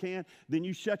 all you can. Then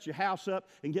you shut your house up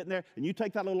and get in there and you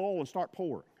take that little oil and start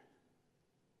pouring.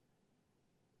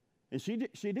 And she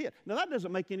did. Now, that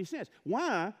doesn't make any sense.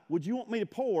 Why would you want me to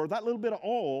pour that little bit of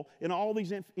oil in all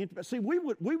these empty? See, we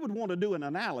would want to do an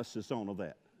analysis on all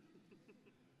that.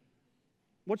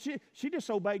 What she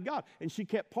disobeyed God, and she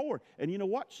kept pouring. And you know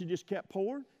what? She just kept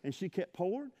pouring, and she kept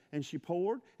pouring, and she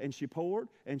poured, and she poured,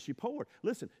 and she poured.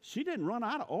 Listen, she didn't run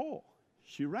out of oil.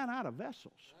 She ran out of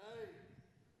vessels.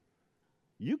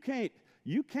 You can't,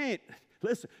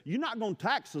 listen, you're not going to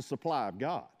tax the supply of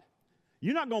God.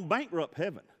 You're not going to bankrupt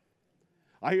heaven.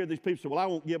 I hear these people say, well, I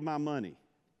won't give my money.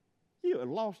 You have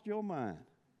lost your mind.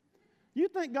 You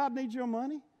think God needs your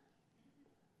money?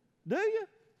 Do you?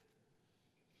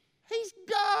 He's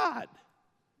God.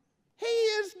 He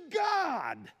is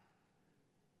God.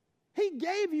 He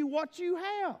gave you what you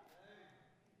have.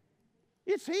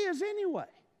 It's his anyway.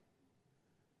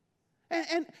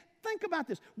 And think about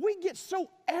this. We get so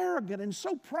arrogant and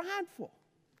so prideful,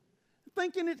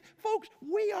 thinking folks,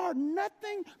 we are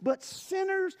nothing but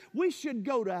sinners. We should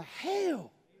go to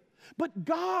hell. But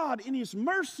God, in His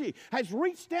mercy, has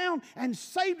reached down and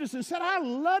saved us and said, I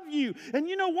love you. And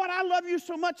you know what? I love you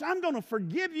so much, I'm going to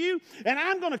forgive you, and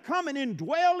I'm going to come and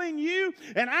indwell in you,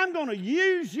 and I'm going to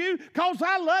use you because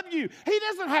I love you. He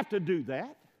doesn't have to do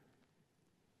that.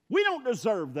 We don't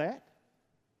deserve that.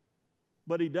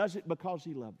 But He does it because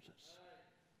He loves us.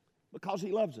 Because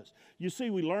He loves us. You see,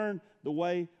 we learn the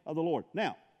way of the Lord.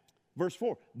 Now, verse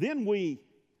 4, then we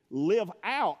live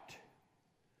out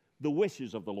the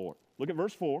wishes of the Lord. Look at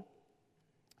verse 4.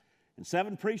 And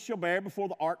 7 priests shall bear before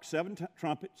the ark 7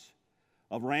 trumpets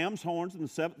of ram's horns, and the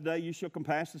 7th day you shall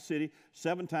compass the city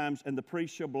 7 times, and the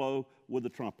priests shall blow with the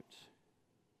trumpets.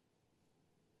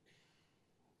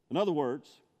 In other words,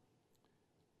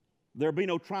 there'll be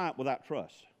no triumph without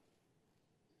trust.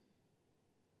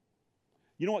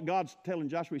 You know what God's telling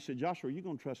Joshua? He said, Joshua, are you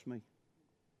going to trust me?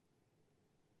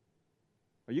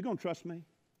 Are you going to trust me?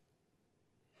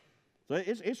 So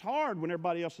it's hard when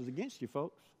everybody else is against you,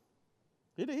 folks.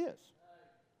 It is.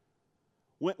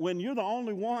 When you're the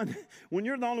only one, when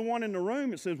you're the only one in the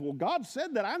room, it says, well, God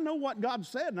said that. I know what God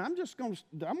said, and I'm going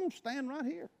to stand right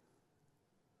here.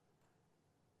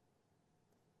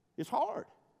 It's hard.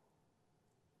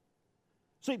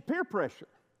 See, peer pressure.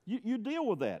 You deal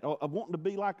with that, of wanting to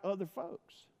be like other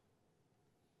folks.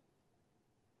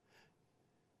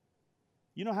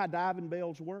 You know how diving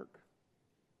bells work?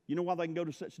 You know why they can go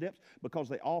to such depths? Because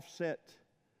they offset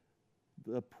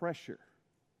the pressure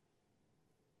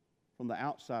from the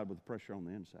outside with the pressure on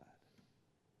the inside.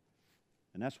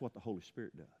 And that's what the Holy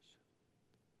Spirit does.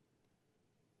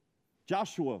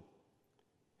 Joshua,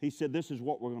 he said, this is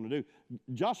what we're going to do.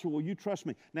 Joshua, will you trust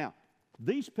me? Now,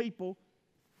 these people,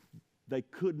 they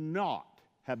could not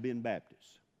have been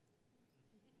Baptists.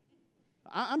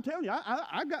 I'm telling you,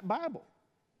 I got Bible.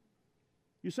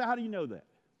 You say, how do you know that?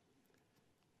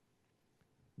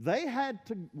 They had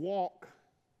to walk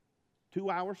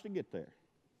 2 hours to get there.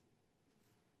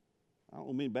 I don't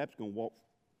know, me and Baptist going to walk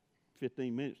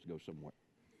 15 minutes to go somewhere.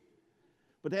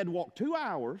 But they had to walk 2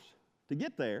 hours to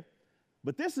get there.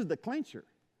 But this is the clincher.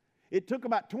 It took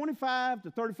about 25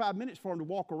 to 35 minutes for them to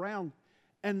walk around,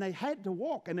 and they had to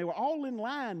walk, and they were all in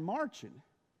line marching,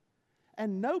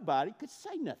 and nobody could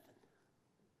say nothing.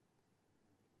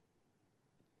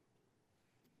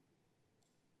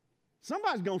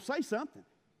 Somebody's going to say something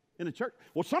in the church.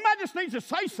 Well, somebody just needs to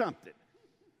say something.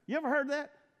 You ever heard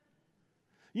that?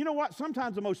 You know what?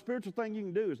 Sometimes the most spiritual thing you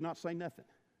can do is not say nothing.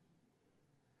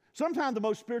 Sometimes the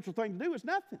most spiritual thing to do is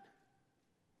nothing.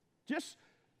 Just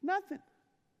nothing.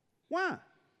 Why?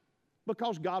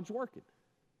 Because God's working.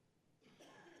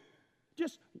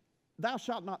 Just, thou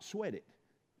shalt not sweat it.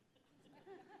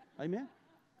 Amen?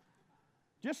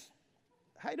 Just,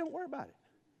 hey, don't worry about it.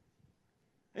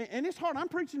 And it's hard. I'm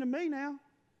preaching to me now.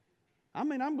 I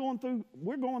mean,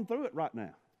 we're going through it right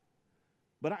now.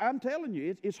 But I'm telling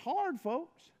you, it's hard,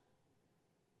 folks.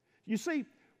 You see,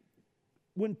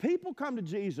 when people come to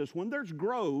Jesus, when there's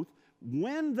growth,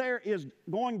 when there is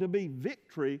going to be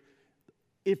victory,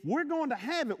 if we're going to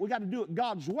have it, we got to do it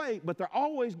God's way, but there are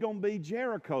always going to be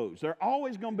Jerichos. There are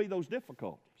always going to be those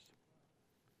difficulties.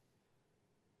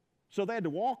 So they had to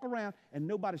walk around and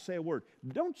nobody say a word.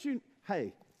 Don't you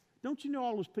know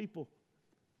all those people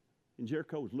in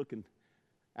Jericho was looking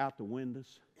out the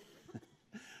windows?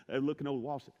 They were looking over the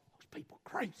walls and said, those people are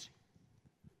crazy.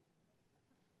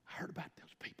 I heard about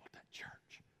those people at that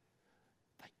church.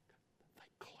 They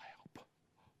clap.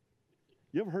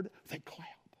 You ever heard that? They clap.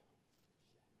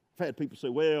 I've had people say,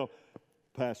 well,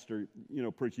 Pastor,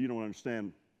 preacher, you don't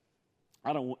understand.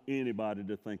 I don't want anybody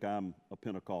to think I'm a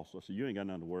Pentecostal. I said, you ain't got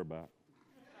nothing to worry about.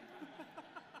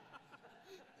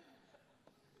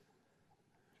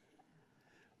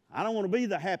 I don't want to be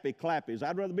the happy clappies.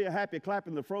 I'd rather be a happy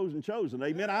clapping the frozen chosen.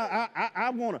 Amen.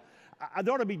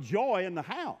 There ought to be joy in the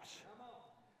house.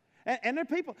 And there are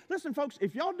people, listen, folks,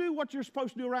 if y'all do what you're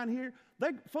supposed to do around here,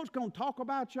 folks going to talk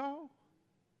about y'all.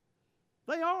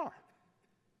 They are.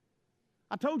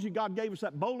 I told you God gave us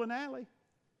that bowling alley.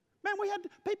 Man,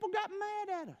 people got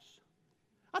mad at us.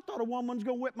 I thought a woman was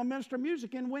going to whip my minister of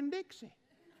music in Winn-Dixie.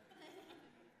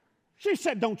 She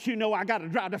said, don't you know I got to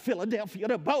drive to Philadelphia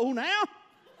to bowl now?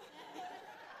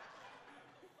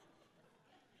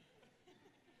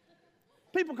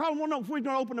 People call and want to know if we're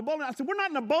going to open the bowling alley. I said, we're not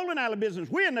in the bowling alley business.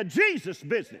 We're in the Jesus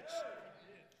business.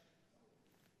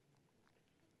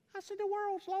 I said, the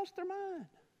world's lost their mind.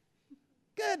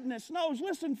 Goodness knows.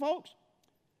 Listen, folks.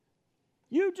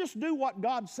 You just do what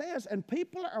God says, and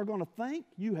people are going to think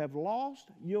you have lost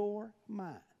your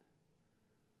mind.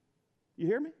 You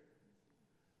hear me?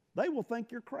 They will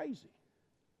think you're crazy.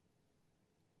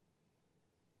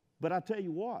 But I tell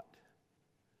you what,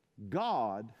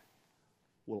 God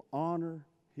will honor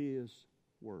His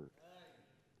word.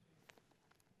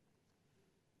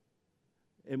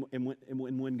 And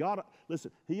when God,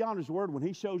 listen, He honors His word. When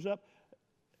He shows up,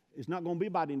 it's not going to be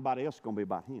about anybody else. It's going to be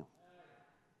about Him.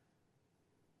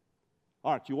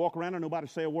 All right, you walk around and nobody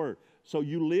say a word. So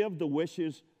you live the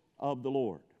wishes of the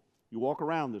Lord. You walk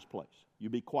around this place. You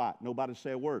be quiet. Nobody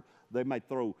say a word. They may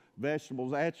throw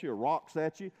vegetables at you or rocks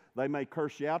at you. They may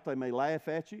curse you out. They may laugh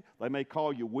at you. They may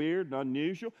call you weird and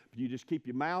unusual. But you just keep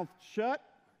your mouth shut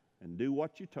and do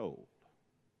what you're told.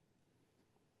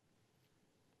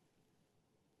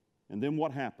 And then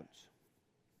what happens?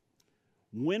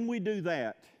 When we do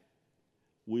that,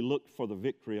 we look for the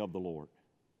victory of the Lord.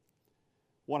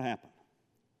 What happened?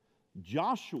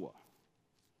 Joshua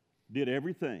did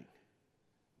everything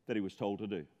that he was told to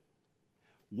do.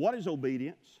 What is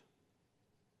obedience?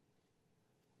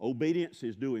 Obedience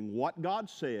is doing what God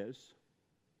says,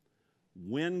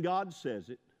 when God says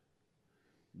it,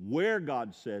 where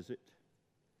God says it,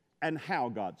 and how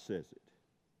God says it.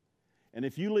 And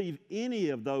if you leave any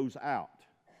of those out,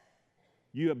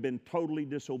 you have been totally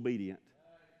disobedient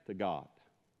to God.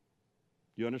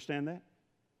 Do you understand that?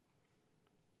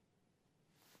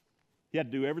 He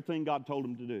had to do everything God told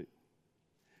him to do.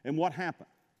 And what happened?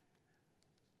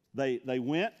 They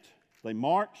went, they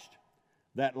marched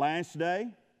that last day.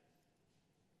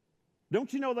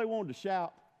 Don't you know they wanted to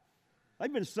shout?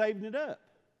 They've been saving it up.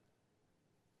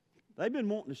 They've been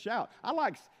wanting to shout. I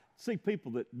like to see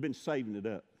people that have been saving it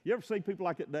up. You ever see people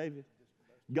like that, David?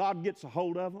 God gets a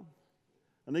hold of them,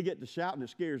 and they get to shout, and it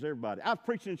scares everybody. I was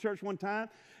preaching in church one time,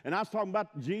 and I was talking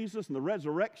about Jesus and the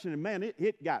resurrection, and man,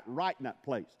 it got right in that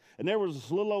place. And there was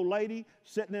this little old lady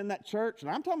sitting in that church, and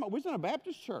I'm talking about, we was in a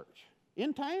Baptist church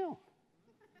in town.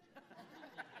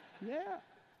 Yeah.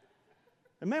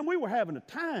 And man, we were having a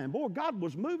time. Boy, God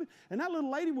was moving. And that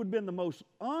little lady would have been the most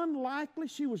unlikely.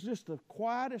 She was just the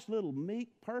quietest little meek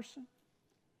person.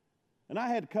 And I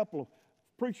had a couple of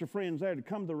preacher friends there to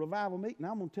come to the revival meeting.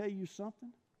 I'm going to tell you something.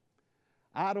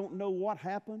 I don't know what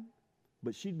happened,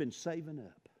 but she'd been saving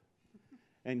up.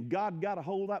 And God got a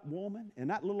hold of that woman,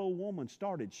 and that little old woman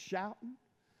started shouting.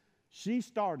 She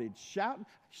started shouting.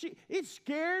 It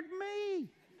scared me.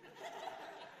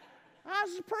 I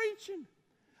was preaching.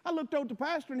 I looked over at the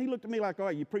pastor, and he looked at me like, all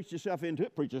right, you preached yourself into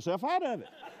it, preach yourself out of it.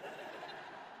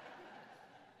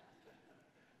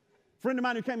 A friend of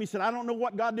mine who came, he said, I don't know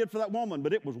what God did for that woman,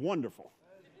 but it was wonderful.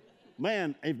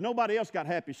 Man, if nobody else got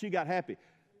happy, she got happy.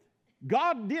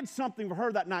 God did something for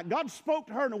her that night. God spoke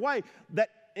to her in a way that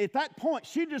at that point,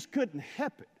 she just couldn't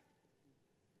help it.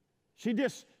 She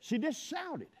just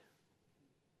shouted.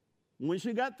 When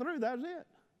she got through, that was it.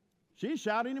 She didn't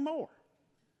shout anymore.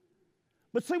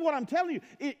 But see, what I'm telling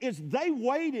you is they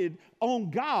waited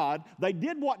on God. They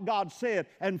did what God said.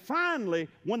 And finally,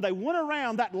 when they went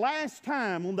around that last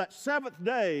time on that seventh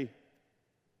day,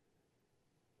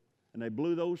 and they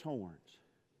blew those horns,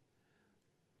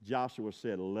 Joshua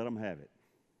said, let them have it.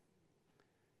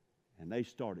 And they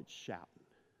started shouting.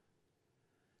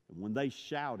 And when they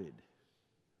shouted,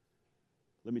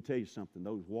 let me tell you something,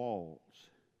 those walls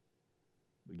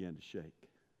began to shake.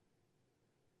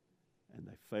 And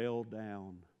they fell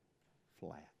down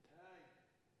flat.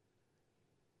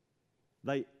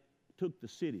 They took the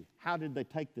city. How did they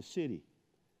take the city?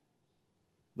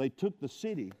 They took the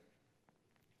city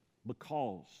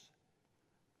because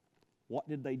what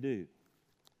did they do?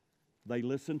 They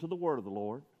listened to the word of the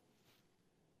Lord.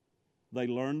 They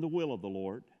learned the will of the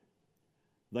Lord.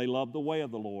 They loved the way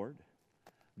of the Lord.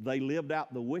 They lived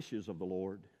out the wishes of the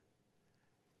Lord.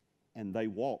 And they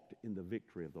walked in the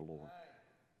victory of the Lord.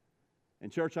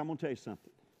 And church, I'm going to tell you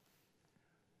something.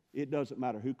 It doesn't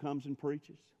matter who comes and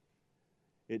preaches.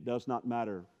 It does not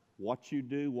matter what you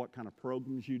do, what kind of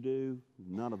programs you do,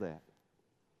 none of that.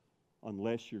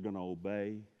 Unless you're going to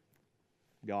obey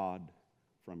God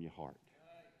from your heart.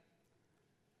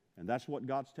 And that's what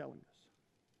God's telling us.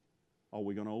 Are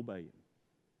we going to obey Him?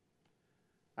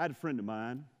 I had a friend of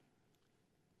mine.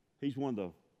 He's one of the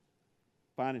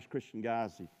finest Christian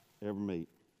guys you ever meet.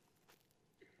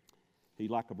 He's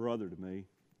like a brother to me.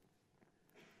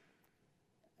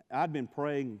 I've been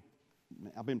praying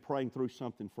through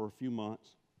something for a few months.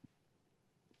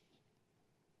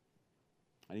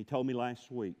 And he told me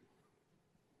last week.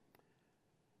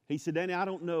 He said, Danny, I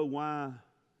don't know why,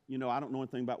 I don't know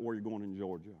anything about where you're going in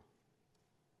Georgia.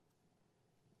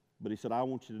 But he said, I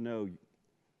want you to know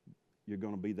you're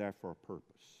going to be there for a purpose.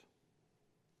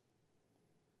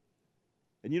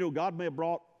 And God may have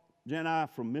brought Jen and I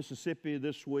from Mississippi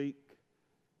this week.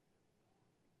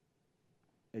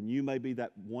 And you may be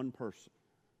that one person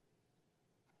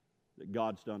that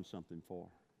God's done something for.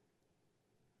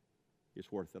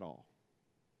 It's worth it all.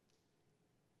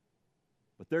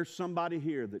 But there's somebody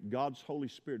here that God's Holy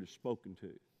Spirit has spoken to.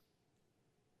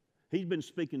 He's been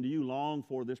speaking to you long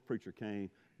before this preacher came.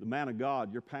 The man of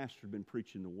God, your pastor's been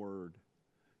preaching the Word.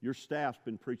 Your staff's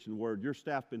been preaching the Word. Your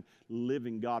staff's been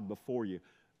living God before you.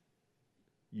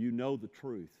 You know the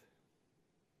truth.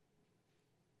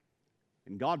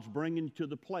 And God's bringing you to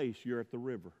the place you're at the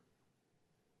river.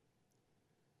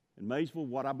 In Maysville,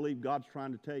 what I believe God's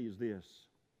trying to tell you is this.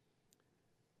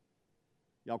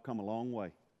 Y'all come a long way.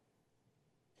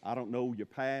 I don't know your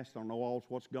past. I don't know all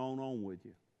what's going on with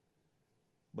you.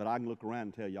 But I can look around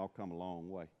and tell y'all come a long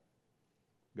way.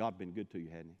 God's been good to you,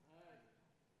 hasn't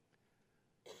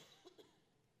He?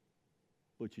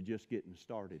 But you're just getting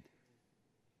started.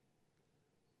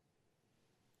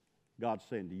 God's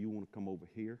saying, do you want to come over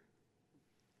here?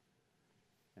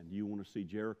 And do you want to see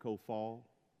Jericho fall?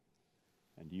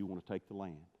 And do you want to take the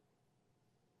land?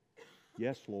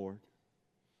 Yes, Lord.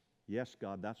 Yes,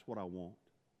 God, that's what I want.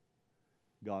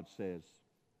 God says,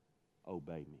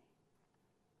 obey me.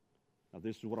 Now,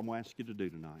 this is what I'm going to ask you to do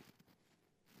tonight.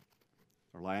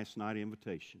 Our last night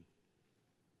invitation.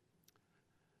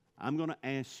 I'm going to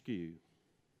ask you,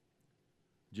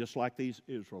 just like these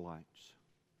Israelites,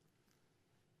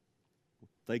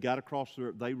 they got across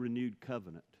there, they renewed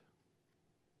covenant.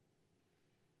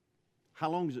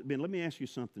 How long has it been? Let me ask you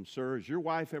something, sir. Has your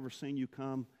wife ever seen you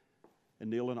come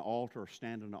and kneel in an altar or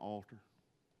stand in an altar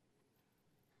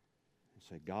and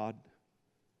say, God,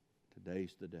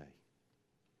 today's the day.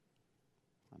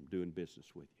 I'm doing business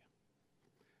with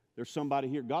you. There's somebody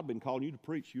here, God been calling you to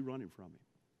preach, you running from Him.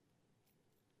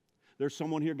 There's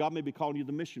someone here, God may be calling you to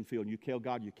the mission field, and you tell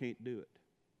God you can't do it.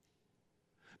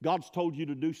 God's told you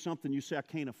to do something, you say, I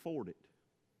can't afford it.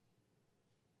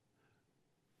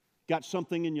 Got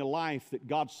something in your life that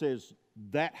God says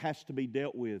that has to be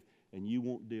dealt with, and you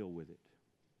won't deal with it.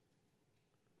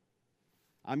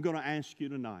 I'm going to ask you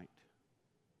tonight,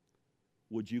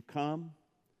 would you come?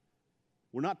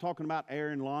 We're not talking about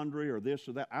airing laundry or this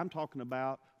or that. I'm talking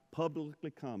about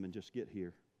publicly come and just get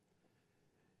here.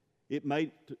 It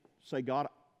may say, God,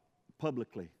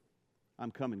 publicly,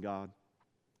 I'm coming, God.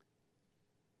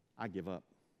 I give up.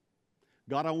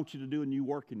 God, I want you to do a new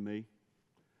work in me.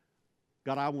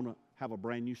 God, I want to have a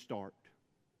brand new start.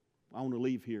 I want to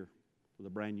leave here with a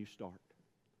brand new start.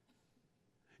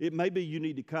 It may be you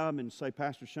need to come and say,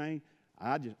 Pastor Shane,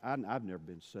 I've never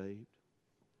been saved.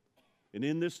 And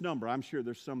in this number, I'm sure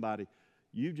there's somebody,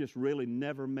 you just really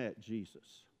never met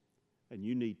Jesus. And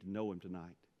you need to know Him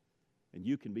tonight. And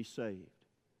you can be saved.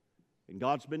 And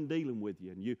God's been dealing with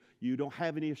you. And you don't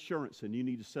have any assurance, and you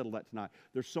need to settle that tonight.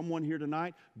 There's someone here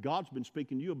tonight, God's been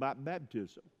speaking to you about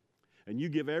baptism. And you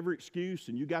give every excuse,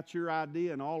 and you got your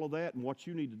idea and all of that, and what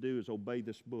you need to do is obey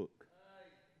this book.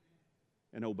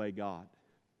 And obey God.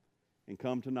 And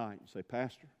come tonight and say,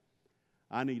 Pastor,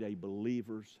 I need a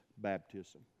believer's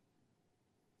baptism.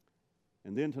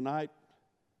 And then tonight,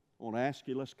 I want to ask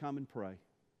you, let's come and pray.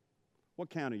 What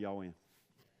county y'all in?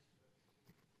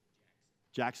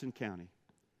 Jackson County.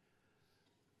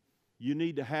 You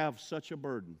need to have such a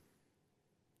burden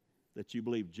that you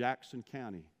believe Jackson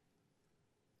County,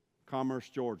 Commerce,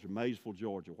 Georgia, Maysville,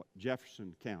 Georgia,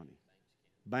 Jefferson County,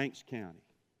 Banks County,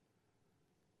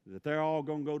 that they're all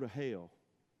going to go to hell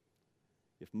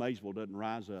if Maysville doesn't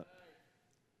rise up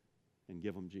and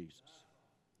give them Jesus.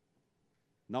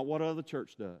 Not what other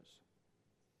church does.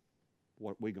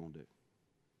 What we going to do.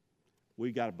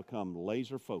 We got to become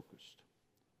laser focused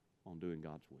on doing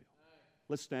God's will.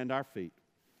 Let's stand to our feet.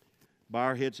 Bow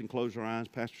our heads and close our eyes.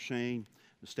 Pastor Shane,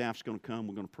 the staff's going to come.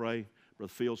 We're going to pray.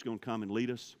 Brother Phil's going to come and lead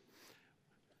us.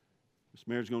 Miss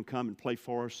Mary's going to come and play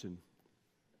for us. And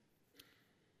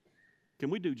can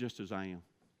we do just as I am?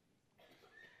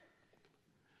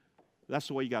 That's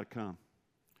the way you got to come.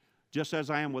 Just as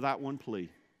I am without one plea.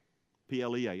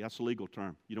 P-L-E-A, that's a legal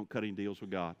term. You don't cut any deals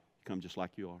with God. You come just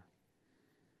like you are.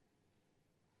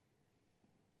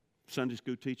 Sunday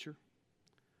school teacher,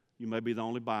 you may be the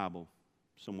only Bible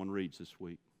someone reads this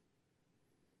week.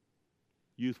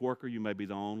 Youth worker, you may be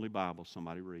the only Bible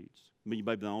somebody reads. You may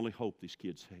be the only hope these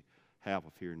kids have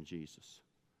of hearing Jesus.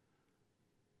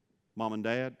 Mom and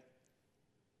Dad,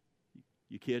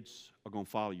 your kids are going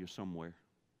to follow you somewhere.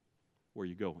 Where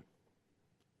you going?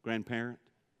 Grandparent,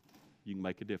 you can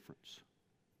make a difference.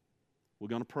 We're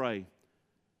going to pray.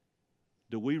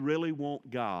 Do we really want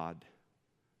God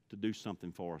to do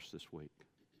something for us this week?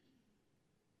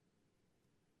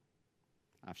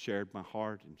 I've shared my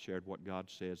heart and shared what God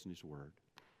says in His Word.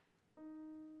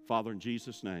 Father, in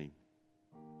Jesus' name,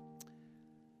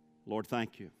 Lord,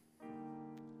 thank you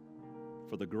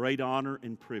for the great honor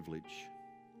and privilege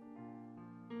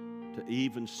to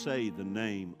even say the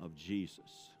name of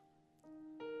Jesus.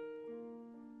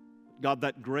 God,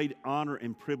 that great honor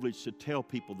and privilege to tell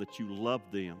people that you love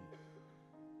them.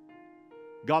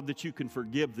 God, that you can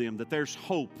forgive them, that there's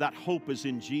hope. That hope is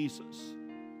in Jesus.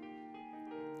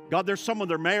 God, there's some of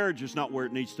their marriage is not where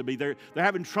it needs to be. They're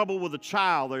having trouble with a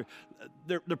child,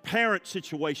 their parent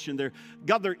situation.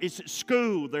 It's at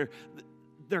school, their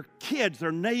kids,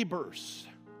 their neighbors,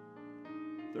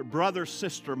 their brother,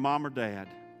 sister, mom, or dad.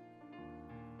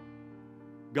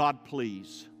 God,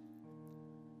 please,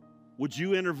 would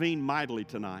you intervene mightily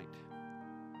tonight?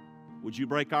 Would you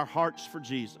break our hearts for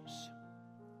Jesus?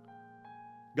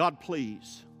 God,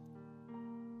 please.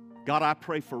 God, I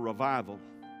pray for revival.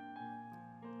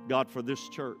 God, for this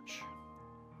church,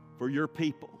 for your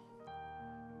people.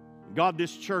 God,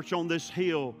 this church on this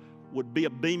hill would be a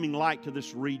beaming light to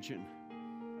this region.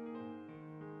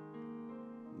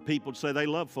 People say they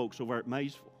love folks over at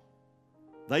Maysville.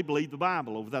 They believe the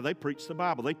Bible over there. They preach the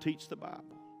Bible. They teach the Bible.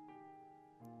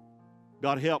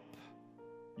 God, help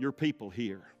your people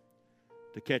here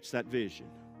to catch that vision,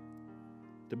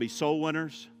 to be soul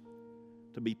winners,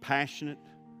 to be passionate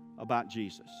about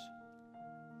Jesus.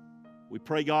 We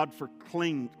pray, God, for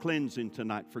cleansing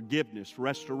tonight, forgiveness,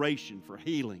 restoration, for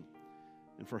healing,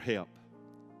 and for help.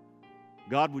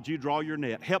 God, would you draw your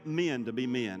net? Help men to be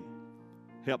men.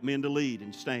 Help men to lead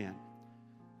and stand.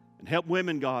 And help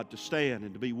women, God, to stand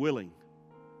and to be willing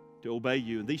to obey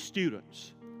you. And these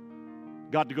students,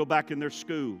 God, to go back in their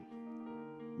school,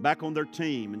 back on their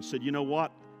team, and said, you know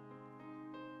what?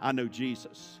 I know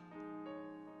Jesus.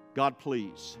 God,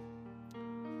 please,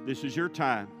 this is your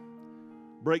time.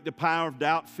 Break the power of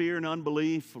doubt, fear, and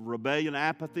unbelief, of rebellion,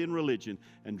 apathy, and religion,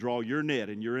 and draw your net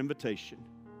and your invitation.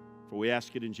 For we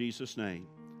ask it in Jesus' name.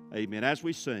 Amen. As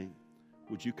we sing,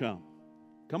 would you come?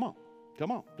 Come on.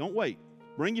 Come on. Don't wait.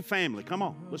 Bring your family. Come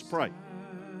on. Let's pray.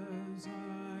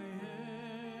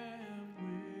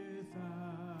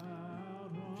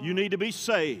 If you need to be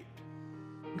saved,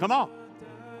 come on.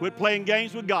 Quit playing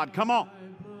games with God. Come on.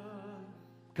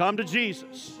 Come to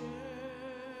Jesus.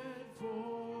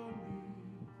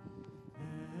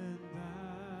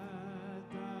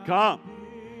 Come.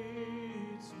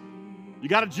 You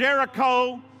got a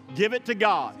Jericho, give it to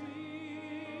God.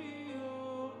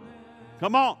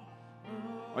 Come on.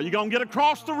 Are you going to get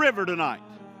across the river tonight?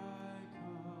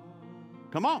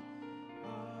 Come on.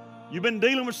 You've been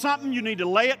dealing with something, you need to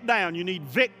lay it down. You need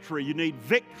victory. You need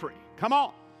victory. Come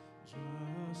on.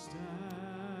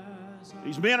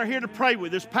 These men are here to pray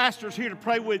with you. This pastor's here to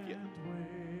pray with you.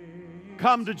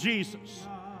 Come to Jesus.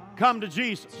 Come to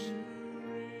Jesus.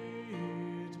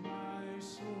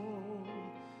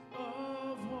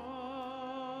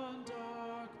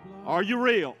 Are you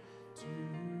real?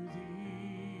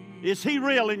 Is He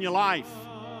real in your life?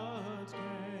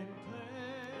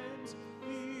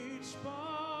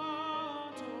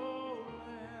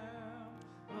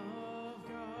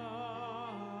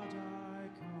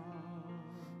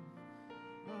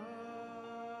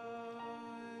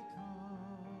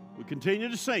 We continue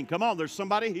to sing. Come on, there's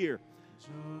somebody here.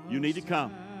 You need to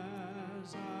come.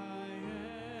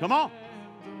 Come on.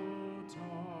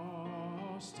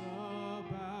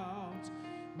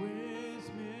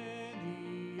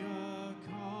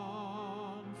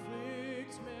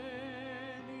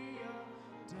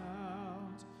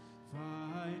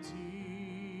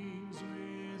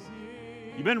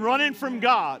 You've been running from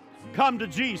God. Come to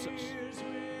Jesus.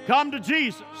 Come to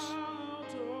Jesus.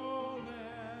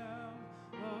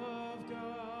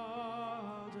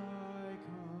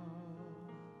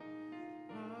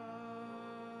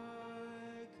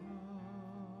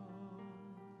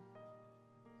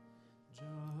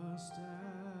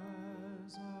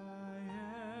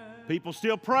 People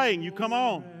still praying. You come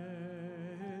on.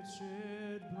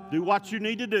 Do what you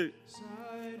need to do.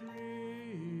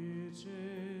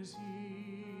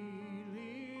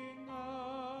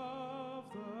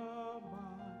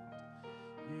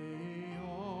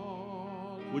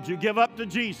 Would you give up to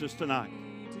Jesus tonight?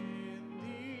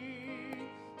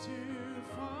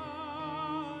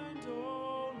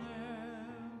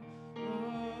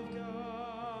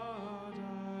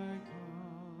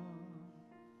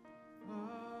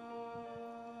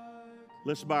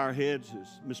 Let's bow our heads as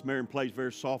Miss Marion plays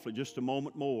very softly just a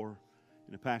moment more,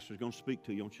 and the pastor's going to speak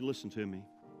to you. Won't you listen to me?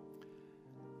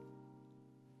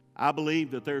 I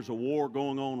believe that there's a war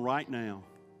going on right now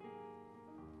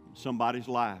in somebody's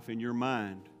life, in your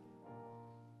mind.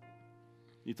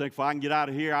 You think, if I can get out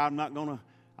of here,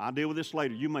 I'll deal with this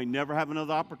later. You may never have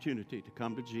another opportunity to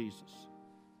come to Jesus.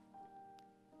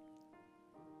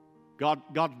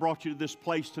 God's brought you to this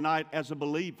place tonight as a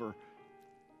believer.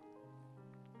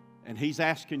 And He's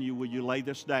asking you, will you lay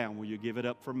this down? Will you give it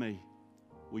up for me?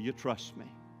 Will you trust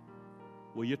me?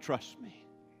 Will you trust me?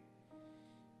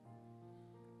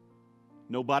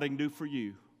 Nobody can do for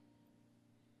you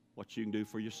what you can do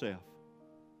for yourself.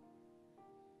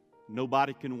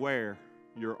 Nobody can wear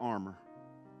your armor.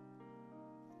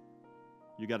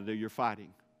 You got to do your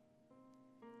fighting.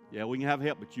 Yeah, we can have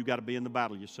help, but you got to be in the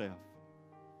battle yourself.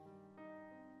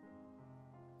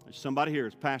 There's somebody here.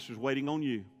 His pastor's waiting on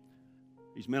you.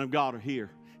 These men of God are here.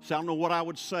 So I don't know what I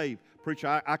would say.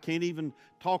 Preacher, I can't even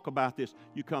talk about this.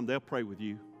 You come, they'll pray with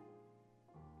you.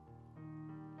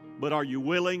 But are you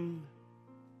willing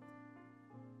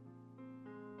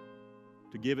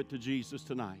to give it to Jesus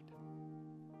tonight?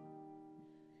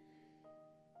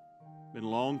 Been a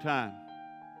long time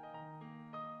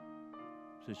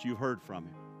since you've heard from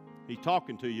Him. He's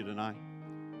talking to you tonight.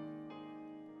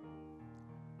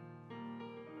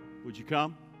 Would you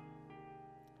come?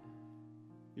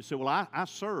 You say, well, I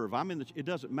serve. It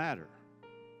doesn't matter.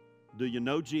 Do you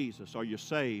know Jesus? Are you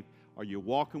saved? Are you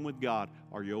walking with God?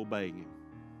 Are you obeying Him?